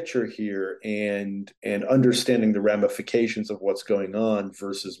bigger picture here and understanding the ramifications of what's going on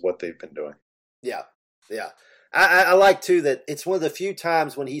versus what they've been doing. Yeah. Yeah. I like, too, that it's one of the few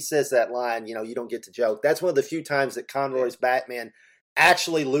times when he says that line, you don't get to joke. That's one of the few times that Conroy's Batman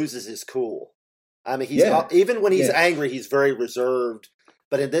actually loses his cool. I mean, even when he's angry, he's very reserved.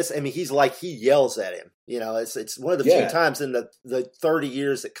 But in this, I mean, he yells at him. It's one of the few times in the 30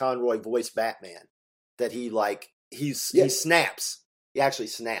 years that Conroy voiced Batman that he snaps. He actually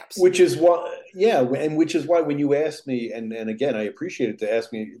snaps. Which is why when you asked me, and again, I appreciate it to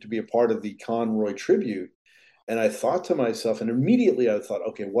ask me to be a part of the Conroy tribute. And I thought to myself, and immediately I thought,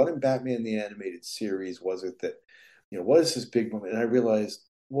 okay, what in Batman the Animated Series was it that, what is his big moment? And I realized,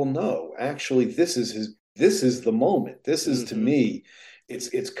 well, no, actually, this is the moment. This is to me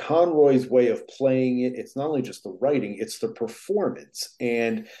it's Conroy's way of playing it. It's not only just the writing, it's the performance.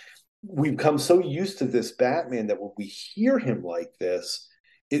 And we've come so used to this Batman that when we hear him like this,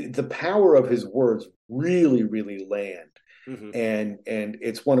 the power of his words really, really land. Mm-hmm. And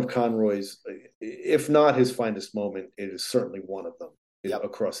it's one of Conroy's, if not his finest moment, it is certainly one of them. Yep.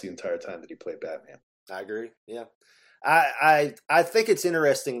 Across the entire time that he played Batman. I agree. Yeah. I think it's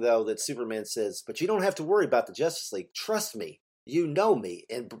interesting though that Superman says, "But you don't have to worry about the Justice League. Trust me. You know me."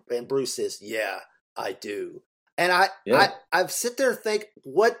 And Bruce says, "Yeah, I do." And I've sit there and think,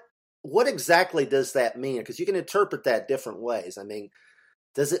 what exactly does that mean? Because you can interpret that different ways. I mean,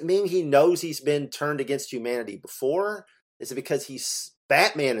 does it mean he knows he's been turned against humanity before? Is it because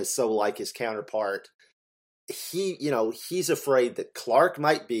Batman is so like his counterpart? He's afraid that Clark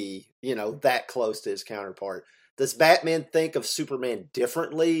might be, that close to his counterpart. Does Batman think of Superman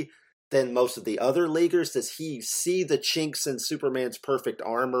differently than most of the other Leaguers? Does he see the chinks in Superman's perfect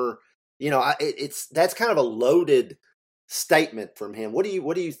armor? That's kind of a loaded statement from him. What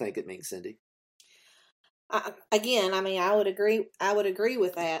do you think it means, Cindy? I would agree. I would agree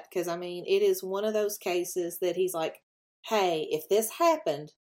with that because, it is one of those cases that he's like, hey, if this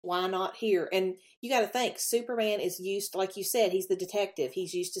happened, why not here? And you got to think, Superman is used, like you said, he's the detective.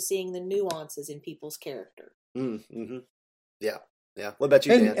 He's used to seeing the nuances in people's character. Mm-hmm. Yeah. Yeah. What about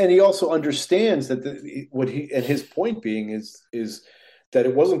you, Dan? And he also understands that his point being is that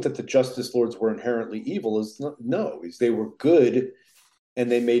it wasn't that the Justice Lords were inherently evil. They were good,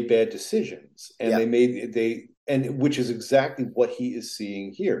 and they made bad decisions, and which is exactly what he is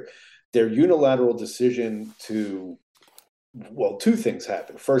seeing here. Their unilateral decision to. Well, two things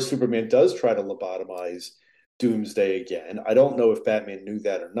happen. First, Superman does try to lobotomize Doomsday again. I don't know if Batman knew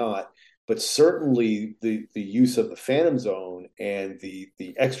that or not, but certainly the use of the Phantom Zone and the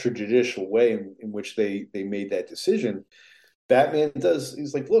extrajudicial way in which they made that decision, Batman does.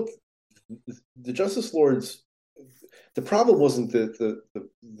 He's like, look, the Justice Lords. The problem wasn't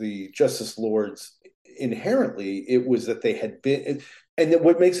the Justice Lords inherently; it was that they had been, and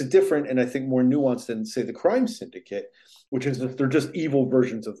what makes it different, and I think more nuanced than say the Crime Syndicate, which is that they're just evil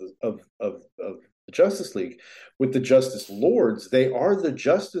versions of the Justice League. With the Justice Lords, they are the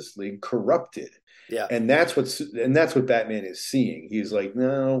Justice League corrupted. Yeah, and that's what Batman is seeing. He's like,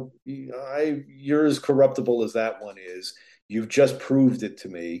 no, you're as corruptible as that one is. You've just proved it to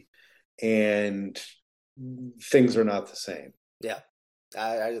me, and things are not the same. Yeah.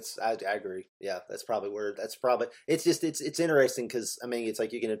 I agree. Yeah, it's interesting because it's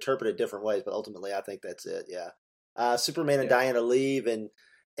like you can interpret it different ways, but ultimately I think that's it. Yeah. Superman and Diana leave,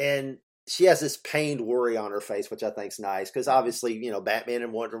 and she has this pained worry on her face, which I think's nice because obviously Batman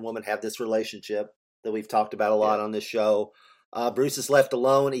and Wonder Woman have this relationship that we've talked about a lot on this show. Bruce is left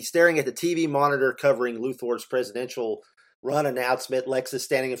alone. He's staring at the TV monitor covering Luthor's presidential run announcement. Lex is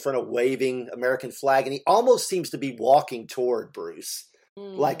standing in front of waving American flag, and he almost seems to be walking toward Bruce.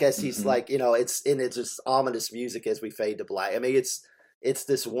 Like as he's like, it's just ominous music as we fade to black. It's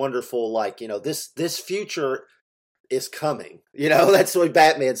this wonderful, like, this future is coming. That's what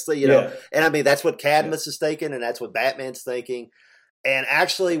Batman's, and that's what Cadmus is thinking, and that's what Batman's thinking. And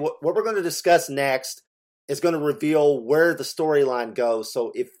actually, what we're going to discuss next is going to reveal where the storyline goes.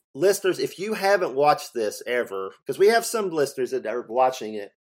 So if you haven't watched this ever, because we have some listeners that are watching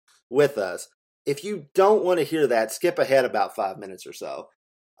it with us, if you don't want to hear that, skip ahead about 5 minutes or so,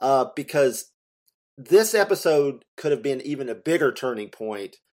 because this episode could have been even a bigger turning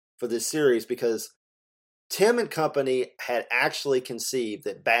point for this series because Tim and company had actually conceived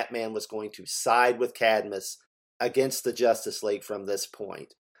that Batman was going to side with Cadmus against the Justice League from this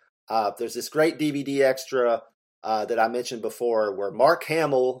point. There's this great DVD extra that I mentioned before where Mark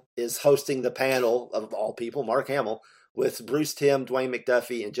Hamill is hosting the panel, of all people, Mark Hamill, with Bruce Timm, Dwayne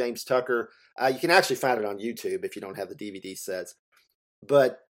McDuffie, and James Tucker. You can actually find it on YouTube if you don't have the DVD sets.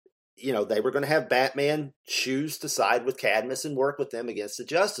 But, they were going to have Batman choose to side with Cadmus and work with them against the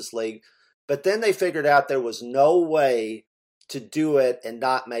Justice League. But then they figured out there was no way to do it and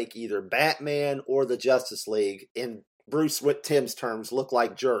not make either Batman or the Justice League, in Bruce with Tim's terms, look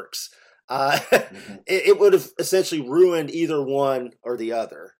like jerks. It would have essentially ruined either one or the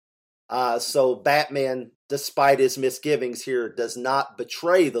other. So Batman, despite his misgivings here, does not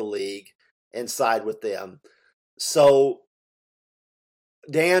betray the League and side with them. So,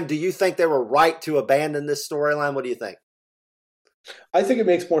 Dan, do you think they were right to abandon this storyline? What do you think? I think it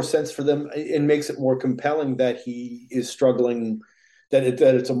makes more sense for them. It makes it more compelling that he is struggling, that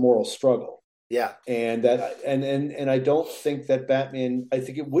it's a moral struggle. Yeah, and I don't think that Batman. I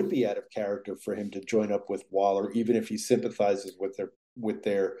think it would be out of character for him to join up with Waller, even if he sympathizes with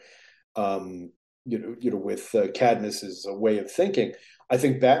their with Cadmus's way of thinking. I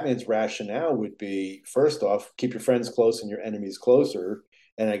think Batman's rationale would be, first off, keep your friends close and your enemies closer,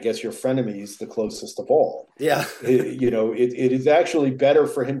 and I guess your frenemies the closest of all. Yeah. It is actually better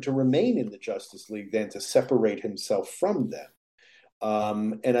for him to remain in the Justice League than to separate himself from them.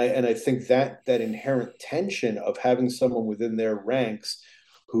 And I think that inherent tension of having someone within their ranks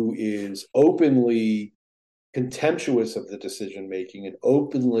who is openly contemptuous of the decision making and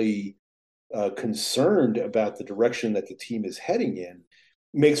openly concerned about the direction that the team is heading in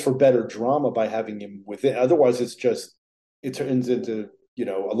makes for better drama by having him within. Otherwise, it turns into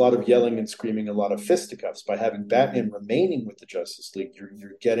a lot of yelling and screaming, a lot of fisticuffs. By having Batman remaining with the Justice League,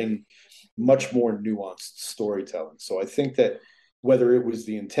 you're getting much more nuanced storytelling. So I think that whether it was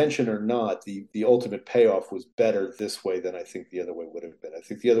the intention or not, the ultimate payoff was better this way than I think the other way would have been. I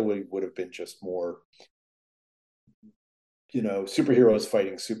think the other way would have been just more, superheroes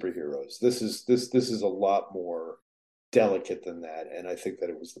fighting superheroes. This is a lot more delicate than that, and I think that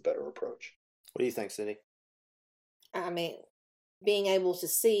it was the better approach. What do you think, Cindy? I mean, being able to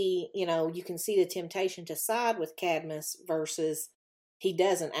see, you can see the temptation to side with Cadmus versus he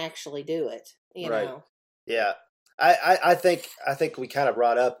doesn't actually do it. You know. Yeah. I think we kind of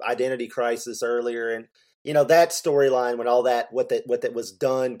brought up Identity Crisis earlier, and that storyline when all that what that was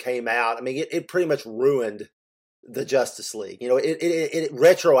done came out. I mean, it pretty much ruined the Justice League. It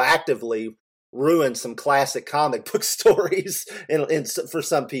retroactively ruined some classic comic book stories, and for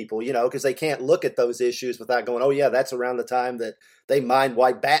some people, because they can't look at those issues without going, oh yeah, that's around the time that they mind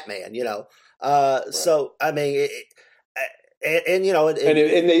wipe Batman. Right. So I mean. And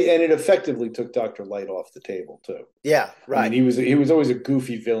it effectively took Dr. Light off the table too. Yeah, right. I mean, he was always a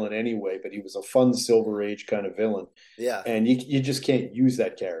goofy villain anyway, but he was a fun Silver Age kind of villain. Yeah, and you just can't use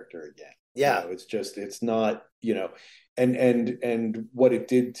that character again. Yeah, it's not and what it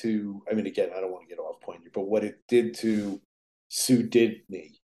did to. I mean, again, I don't want to get off point here, but what it did to Sue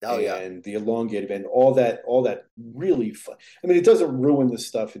Dibney. Oh, yeah. And the elongated and all that really fun. I mean, it doesn't ruin the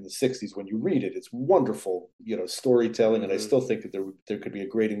stuff in the 60s when you read it. It's wonderful, storytelling. And I still think that there could be a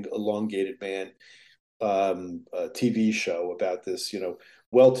great elongated man TV show about this,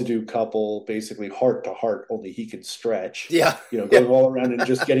 well-to-do couple, basically heart to heart, only he can stretch. Yeah. Going all around and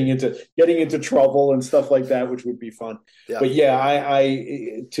just getting into trouble and stuff like that, which would be fun. Yeah. But yeah,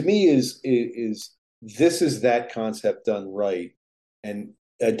 I to me is this is that concept done right. And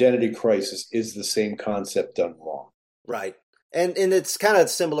Identity Crisis is the same concept done wrong. Right. And it's kind of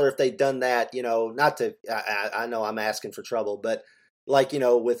similar if they'd done that, not to, I know I'm asking for trouble, but like,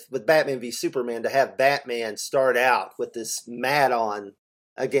 with Batman v Superman, to have Batman start out with this mad on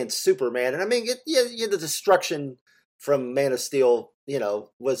against Superman. And I mean, the destruction from Man of Steel,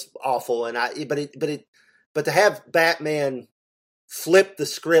 was awful. And but to have Batman flip the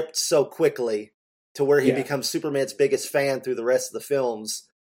script so quickly to where he becomes Superman's biggest fan through the rest of the films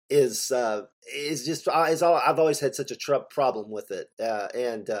is just I've always had such a problem with it,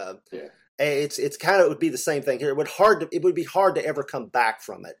 it's kind of, it would be the same thing here. It would be hard to ever come back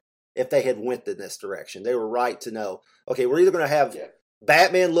from it if they had went in this direction. They were right to know, okay, we're either going to have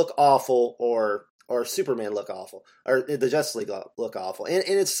Batman look awful or Superman look awful, or the Justice League look awful. And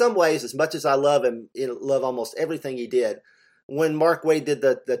in some ways, as much as I love him, love almost everything he did, when Mark Waid did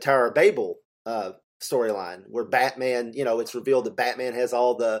the Tower of Babel storyline where Batman, it's revealed that Batman has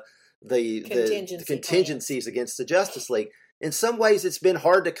all the contingencies against the Justice League. In some ways, it's been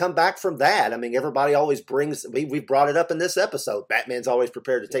hard to come back from that. I mean, everybody always we've brought it up in this episode. Batman's always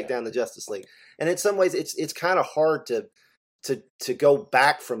prepared to take down the Justice League. And in some ways, it's kind of hard to go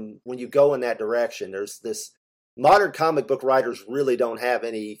back from when you go in that direction. There's this modern comic book writers really don't have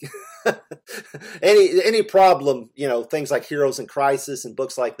any any problem, things like Heroes in Crisis and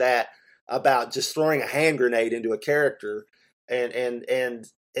books like that, about just throwing a hand grenade into a character, and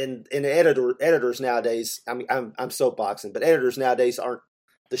editors nowadays. I mean, I'm soapboxing, but editors nowadays aren't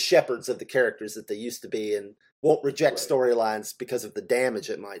the shepherds of the characters that they used to be, and won't reject storylines because of the damage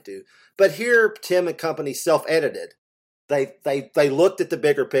it might do. But here, Tim and company self-edited. They looked at the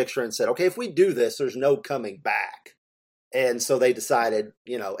bigger picture and said, okay, if we do this, there's no coming back. And so they decided,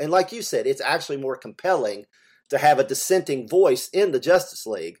 and like you said, it's actually more compelling to have a dissenting voice in the Justice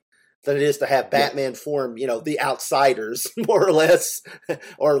League than it is to have Batman form, the outsiders, more or less,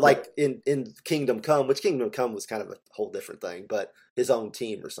 or like in Kingdom Come, which Kingdom Come was kind of a whole different thing, but his own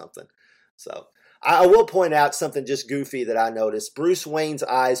team or something. So I will point out something just goofy that I noticed. Bruce Wayne's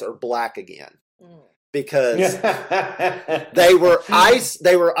eyes are black again. Because they were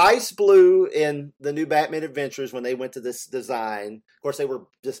ice blue in the New Batman Adventures when they went to this design. Of course, they were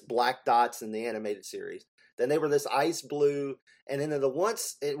just black dots in the animated series. Then they were this ice blue. And then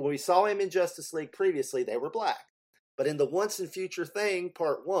when we saw him in Justice League previously, they were black. But in the Once and Future Thing,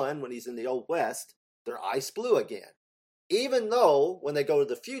 Part 1, when he's in the Old West, they're ice blue again. Even though, when they go to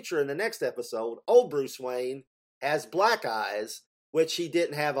the future in the next episode, old Bruce Wayne has black eyes, which he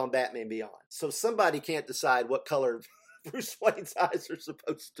didn't have on Batman Beyond. So somebody can't decide what color Bruce Wayne's eyes are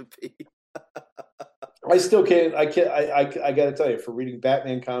supposed to be. I still can't. I got to tell you, for reading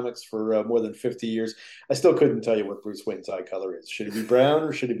Batman comics for more than 50 years, I still couldn't tell you what Bruce Wayne's eye color is. Should it be brown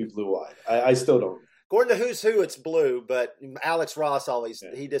or should it be blue-eyed? I still don't. According to Who's Who, it's blue, but Alex Ross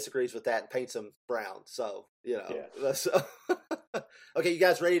he disagrees with that and paints him brown. So, So. Okay, you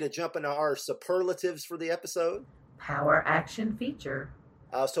guys ready to jump into our superlatives for the episode? Power action feature.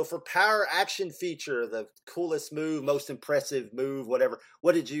 So for power action feature, the coolest move, most impressive move, whatever,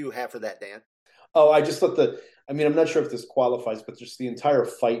 what did you have for that, Dan? Oh, I just thought I'm not sure if this qualifies, but just the entire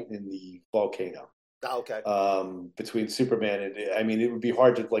fight in the volcano. Oh, okay. Between Superman and, it would be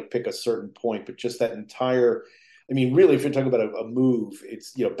hard to pick a certain point, but just that entire, really, if you're talking about a move,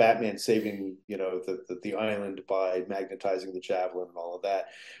 it's, Batman saving, the island by magnetizing the javelin and all of that.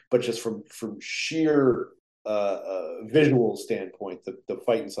 But just from sheer visual standpoint, the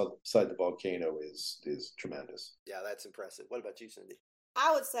fight inside the volcano is tremendous. Yeah, that's impressive. What about you, Cindy?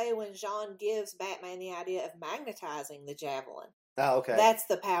 I would say when Jean gives Batman the idea of magnetizing the javelin. Oh, okay. That's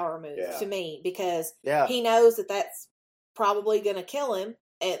the power move to me, because he knows that that's probably going to kill him,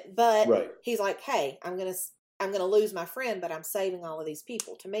 but he's like, "Hey, I'm going to lose my friend, but I'm saving all of these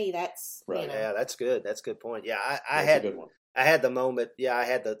people." To me, that's right. Yeah, that's good. That's a good point. Yeah, I that's had a good one. I had the moment. Yeah, I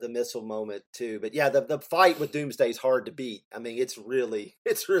had the missile moment too. But yeah, the fight with Doomsday is hard to beat. It's really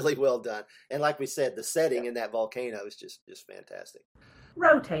well done. And like we said, the setting in that volcano is just fantastic.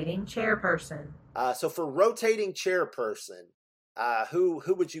 Rotating chairperson. So for rotating chairperson, who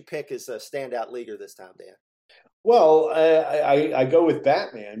would you pick as a standout leaguer this time, Dan? Well, I go with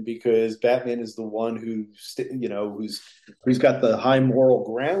Batman, because Batman is the one who's got the high moral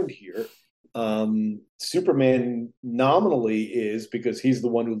ground here. Superman nominally is, because he's the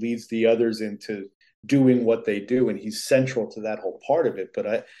one who leads the others into doing what they do, and he's central to that whole part of it.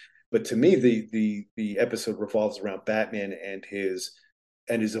 But to me, the episode revolves around Batman and his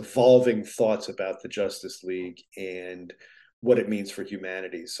evolving thoughts about the Justice League and what it means for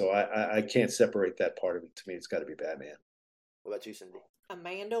humanity. So I can't separate that part of it. To me, it's got to be Batman. What about you, Cindy?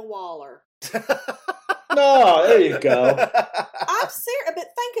 Amanda Waller. No, there you go. I'm serious, but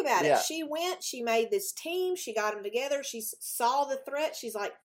think about it. She made this team. She got them together. She saw the threat. She's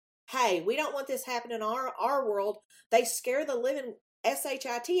like, "Hey, we don't want this happening in our world. They scare the living shit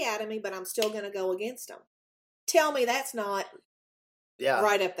out of me, but I'm still going to go against them." Tell me that's not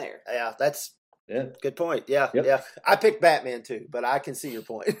right up there. Yeah, that's good point. Yeah, yep. Yeah. I picked Batman too, but I can see your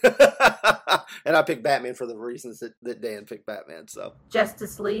point. And I picked Batman for the reasons that Dan picked Batman. So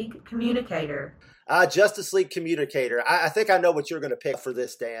Justice League communicator. Justice League communicator. I think I know what you're going to pick for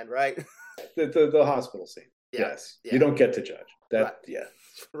this, Dan. Right? The hospital scene. Yeah. Yes, you don't get to judge that. Right. Yeah,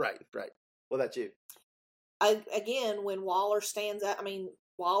 right. What about you? Again, when Waller stands up,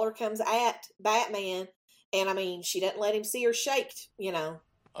 Waller comes at Batman, and she doesn't let him see her shaked.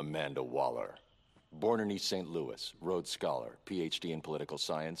 Amanda Waller. Born in East St. Louis, Rhodes Scholar, Ph.D. in political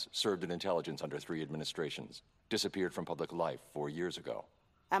science, served in intelligence under 3 administrations, disappeared from public life 4 years ago.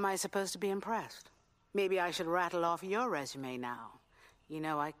 Am I supposed to be impressed? Maybe I should rattle off your resume now.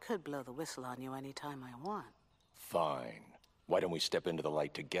 I could blow the whistle on you anytime I want. Fine. Why don't we step into the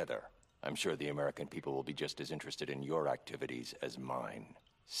light together? I'm sure the American people will be just as interested in your activities as mine.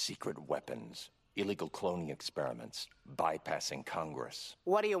 Secret weapons, illegal cloning experiments, bypassing Congress.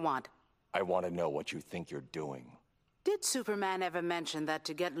 What do you want? I want to know what you think you're doing. Did Superman ever mention that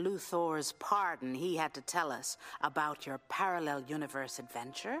to get Luthor's pardon, he had to tell us about your parallel universe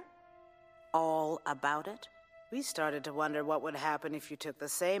adventure? All about it? We started to wonder what would happen if you took the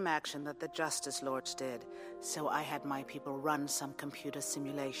same action that the Justice Lords did, so I had my people run some computer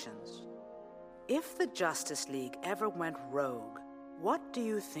simulations. If the Justice League ever went rogue, what do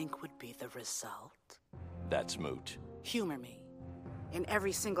you think would be the result? That's moot. Humor me. In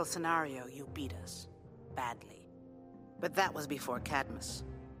every single scenario, you beat us. Badly. But that was before Cadmus.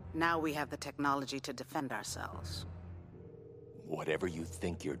 Now we have the technology to defend ourselves. Whatever you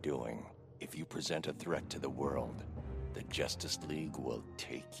think you're doing, if you present a threat to the world, the Justice League will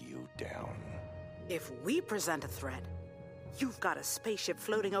take you down. If we present a threat, you've got a spaceship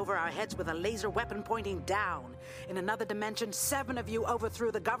floating over our heads with a laser weapon pointing down. In another dimension, 7 of you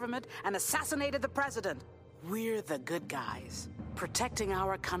overthrew the government and assassinated the president. We're the good guys, protecting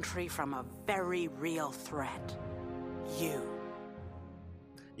our country from a very real threat. You.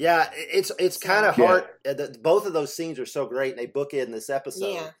 Yeah, it's kind of hard. Both of those scenes are so great, and they bookend this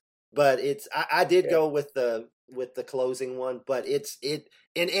episode. Yeah. But I did go with the closing one, but in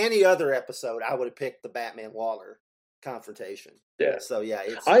any other episode I would have picked the Batman Waller confrontation. Yeah. So yeah,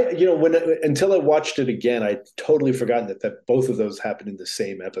 it's until I watched it again, I'd totally forgotten that both of those happened in the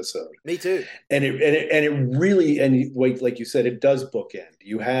same episode. Me too. And it really, and like you said, it does bookend.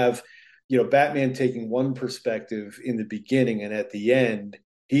 You have, Batman taking one perspective in the beginning, and at the end,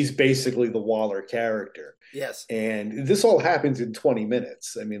 he's basically the Waller character. Yes. And this all happens in 20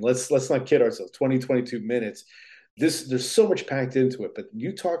 minutes. I mean, let's not kid ourselves. 22 minutes. There's so much packed into it. But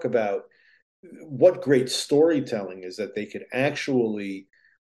you talk about what great storytelling is that they could actually,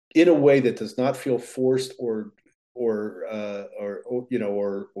 in a way that does not feel forced or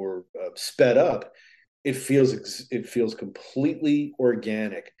sped up, it feels completely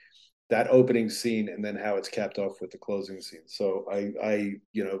organic. That opening scene, and then how it's capped off with the closing scene. So I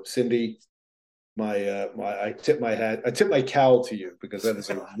Cindy, I tip my cowl to you, because that is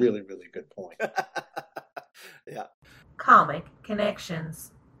a really, really good point. Yeah. Comic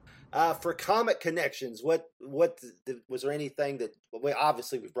connections. For comic connections, what was there anything that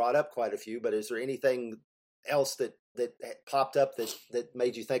obviously we've brought up quite a few, but is there anything else that popped up that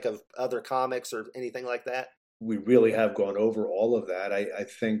made you think of other comics or anything like that? We really have gone over all of that. I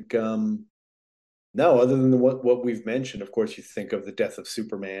think no, other than what we've mentioned. Of course, you think of the death of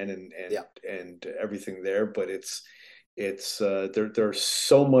Superman and everything there, but it's there's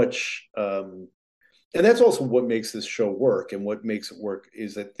so much. And that's also what makes this show work, and what makes it work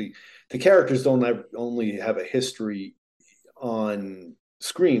is that the characters don't only have a history on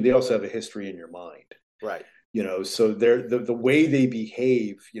screen; they also have a history in your mind. Right. So they're the way they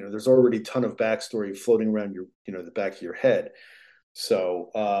behave. There's already a ton of backstory floating around your, the back of your head. So,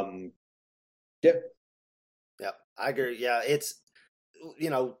 yeah, I agree. Yeah, it's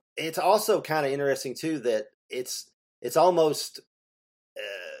also kind of interesting too that it's almost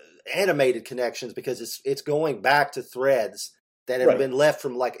animated connections, because it's going back to threads that have been left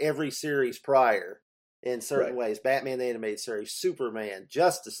from like every series prior in certain ways. Batman the Animated Series, Superman,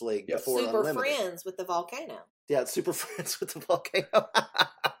 Justice League, before Super Unlimited. Friends with the volcano. Yeah, Super Friends with the volcano.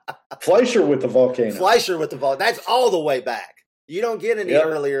 Fleischer with the volcano. That's all the way back. You don't get any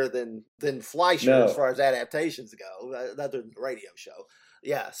earlier than Fleischer as far as adaptations go, other than the radio show.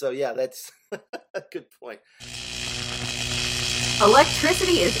 Yeah, so yeah, that's a good point.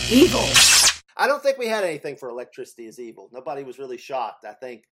 Electricity is evil. I don't think we had anything for electricity is evil. Nobody was really shocked. I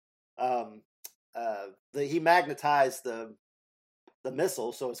think he magnetized the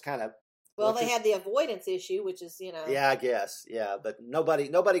missile, so it's kind of they had the avoidance issue, which is Yeah, I guess. Yeah, but nobody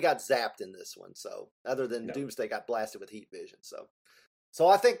got zapped in this one. So other than Doomsday got blasted with heat vision. So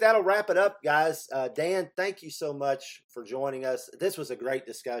I think that'll wrap it up, guys. Dan, thank you so much for joining us. This was a great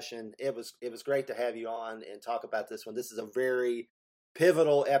discussion. It was great to have you on and talk about this one. This is a very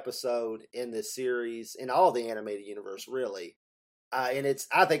pivotal episode in this series, in all the animated universe, really. And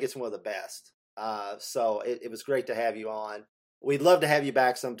I think it's one of the best. So it was great to have you on. We'd love to have you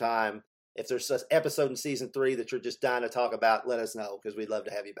back sometime. If there's an episode in season 3 that you're just dying to talk about, let us know, because we'd love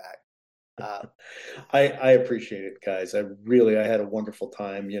to have you back. I appreciate it, guys. I had a wonderful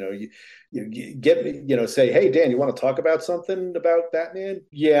time. You get me, say, hey, Dan, you want to talk about something about Batman?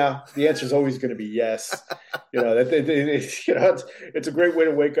 Yeah, the answer is always going to be yes. It's a great way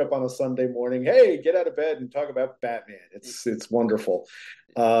to wake up on a Sunday morning. Hey, get out of bed and talk about Batman. It's wonderful.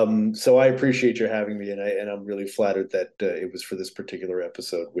 So I appreciate your having me, and I'm really flattered that it was for this particular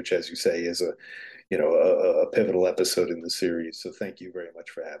episode, which, as you say, is a pivotal episode in the series. So thank you very much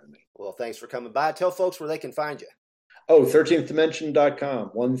for having me. Well, thanks for coming by. Tell folks where they can find you.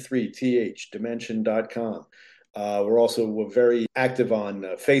 13thdimension.com, 13th dimension.com. We're also very active on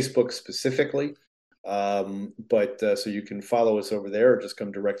Facebook specifically. But so you can follow us over there, or just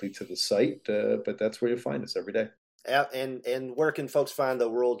come directly to the site. But that's where you find us every day. Yeah, and where can folks find the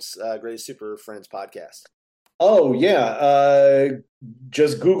world's greatest Super Friends podcast? Oh yeah,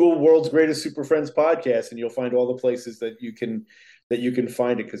 just Google "World's Greatest Super Friends Podcast" and you'll find all the places that you can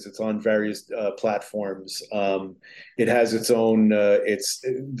find it, because it's on various platforms. It has its own. It's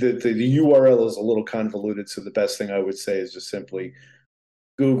the URL is a little convoluted, so the best thing I would say is just simply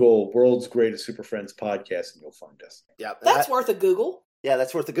Google "World's Greatest Super Friends Podcast" and you'll find us. Yeah, that's worth a Google. Yeah,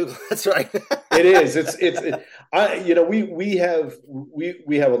 that's worth a Google. That's right. It is. We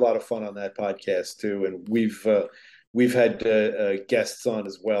have a lot of fun on that podcast too, and we've had guests on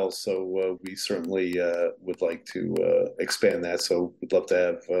as well. So we certainly would like to expand that. So we'd love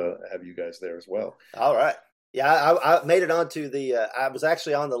to have you guys there as well. All right. Yeah, I made it onto the. I was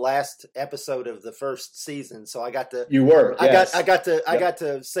actually on the last episode of the first season, so I got to. You were. Yes. I got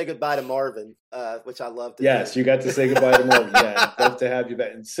to say goodbye to Marvin, which I loved. Yes, you got to say goodbye to Marvin. Yeah, I'd love to have you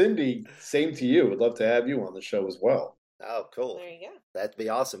back. And Cindy, same to you. Would love to have you on the show as well. Oh, cool. There you go. That'd be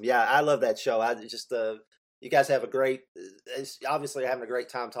awesome. Yeah, I love that show. I just you guys have a great. Obviously, having a great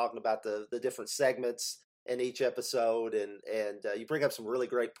time talking about the different segments in each episode, and you bring up some really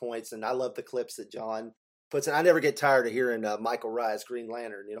great points. And I love the clips that John puts in. I never get tired of hearing Michael Rye's Green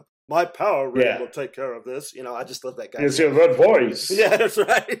Lantern. My Power Ring will take care of this. I just love that guy. It's your red voice. Yeah, that's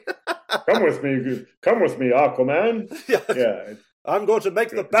right. Come with me, Aquaman. Yeah. I'm going to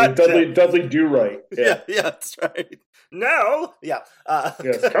make the bat. Dudley Do Right. Yeah, that's right. Now, yeah.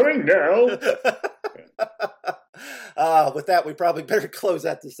 Yes, coming now. With that, we probably better close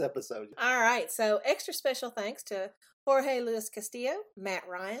out this episode. All right. So extra special thanks to Jorge Luis Castillo, Matt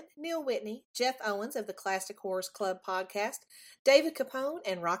Ryan, Neil Whitney, Jeff Owens of the Classic Horrors Club podcast, David Capone,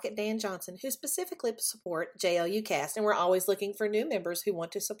 and Rocket Dan Johnson, who specifically support JLUcast. And we're always looking for new members who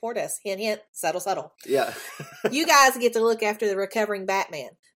want to support us. Hint, hint, subtle, subtle. Yeah. You guys get to look after the recovering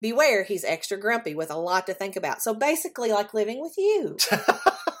Batman. Beware, he's extra grumpy with a lot to think about. So basically like living with you.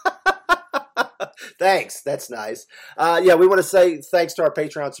 Thanks. That's nice. We want to say thanks to our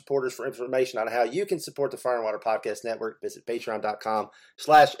Patreon supporters. For information on how you can support the Fire and Water Podcast Network, visit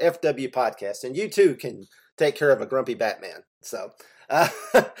patreon.com/FW Podcast. And you too can take care of a grumpy Batman. So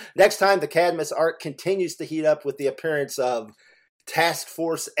next time, the Cadmus arc continues to heat up with the appearance of Task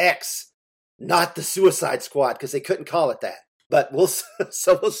Force X, not the Suicide Squad, because they couldn't call it that. But we'll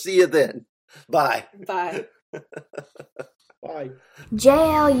see you then. Bye. Bye. Bye.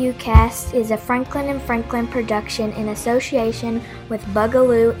 JLUcast is a Franklin & Franklin production in association with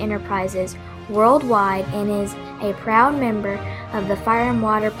Bugaloo Enterprises worldwide and is a proud member of the Fire and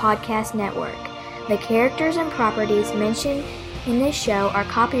Water Podcast Network. The characters and properties mentioned in this show are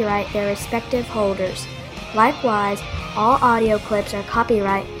copyright their respective holders. Likewise, all audio clips are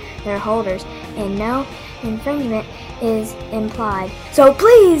copyright their holders and no infringement is implied. So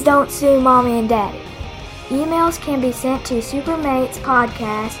please don't sue Mommy and Daddy. Emails can be sent to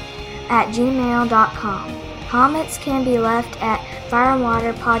supermatespodcast@gmail.com. Comments can be left at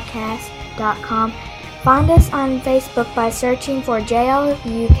fireandwaterpodcast.com. Find us on Facebook by searching for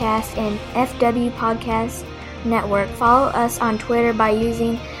JLUcast and FW Podcast Network. Follow us on Twitter by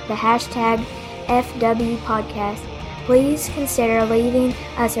using the hashtag FW Podcast. Please consider leaving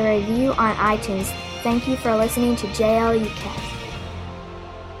us a review on iTunes. Thank you for listening to JLUcast.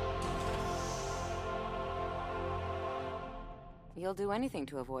 You'll do anything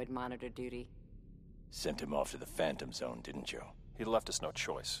to avoid monitor duty. Sent him off to the Phantom Zone, didn't you? He left us no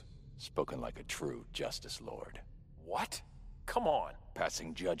choice. Spoken like a true Justice Lord. What? Come on.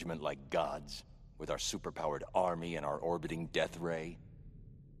 Passing judgment like gods, with our superpowered army and our orbiting death ray.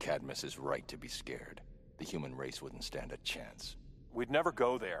 Cadmus is right to be scared. The human race wouldn't stand a chance. We'd never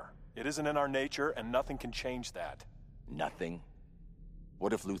go there. It isn't in our nature, and nothing can change that. Nothing?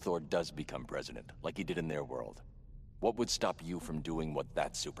 What if Luthor does become president, like he did in their world? What would stop you from doing what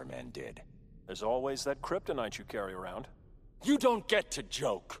that Superman did? There's always that kryptonite you carry around. You don't get to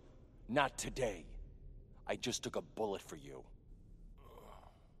joke! Not today. I just took a bullet for you.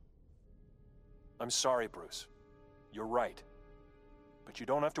 I'm sorry, Bruce. You're right. But you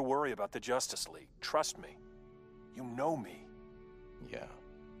don't have to worry about the Justice League. Trust me. You know me. Yeah,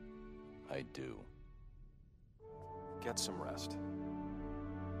 I do. Get some rest.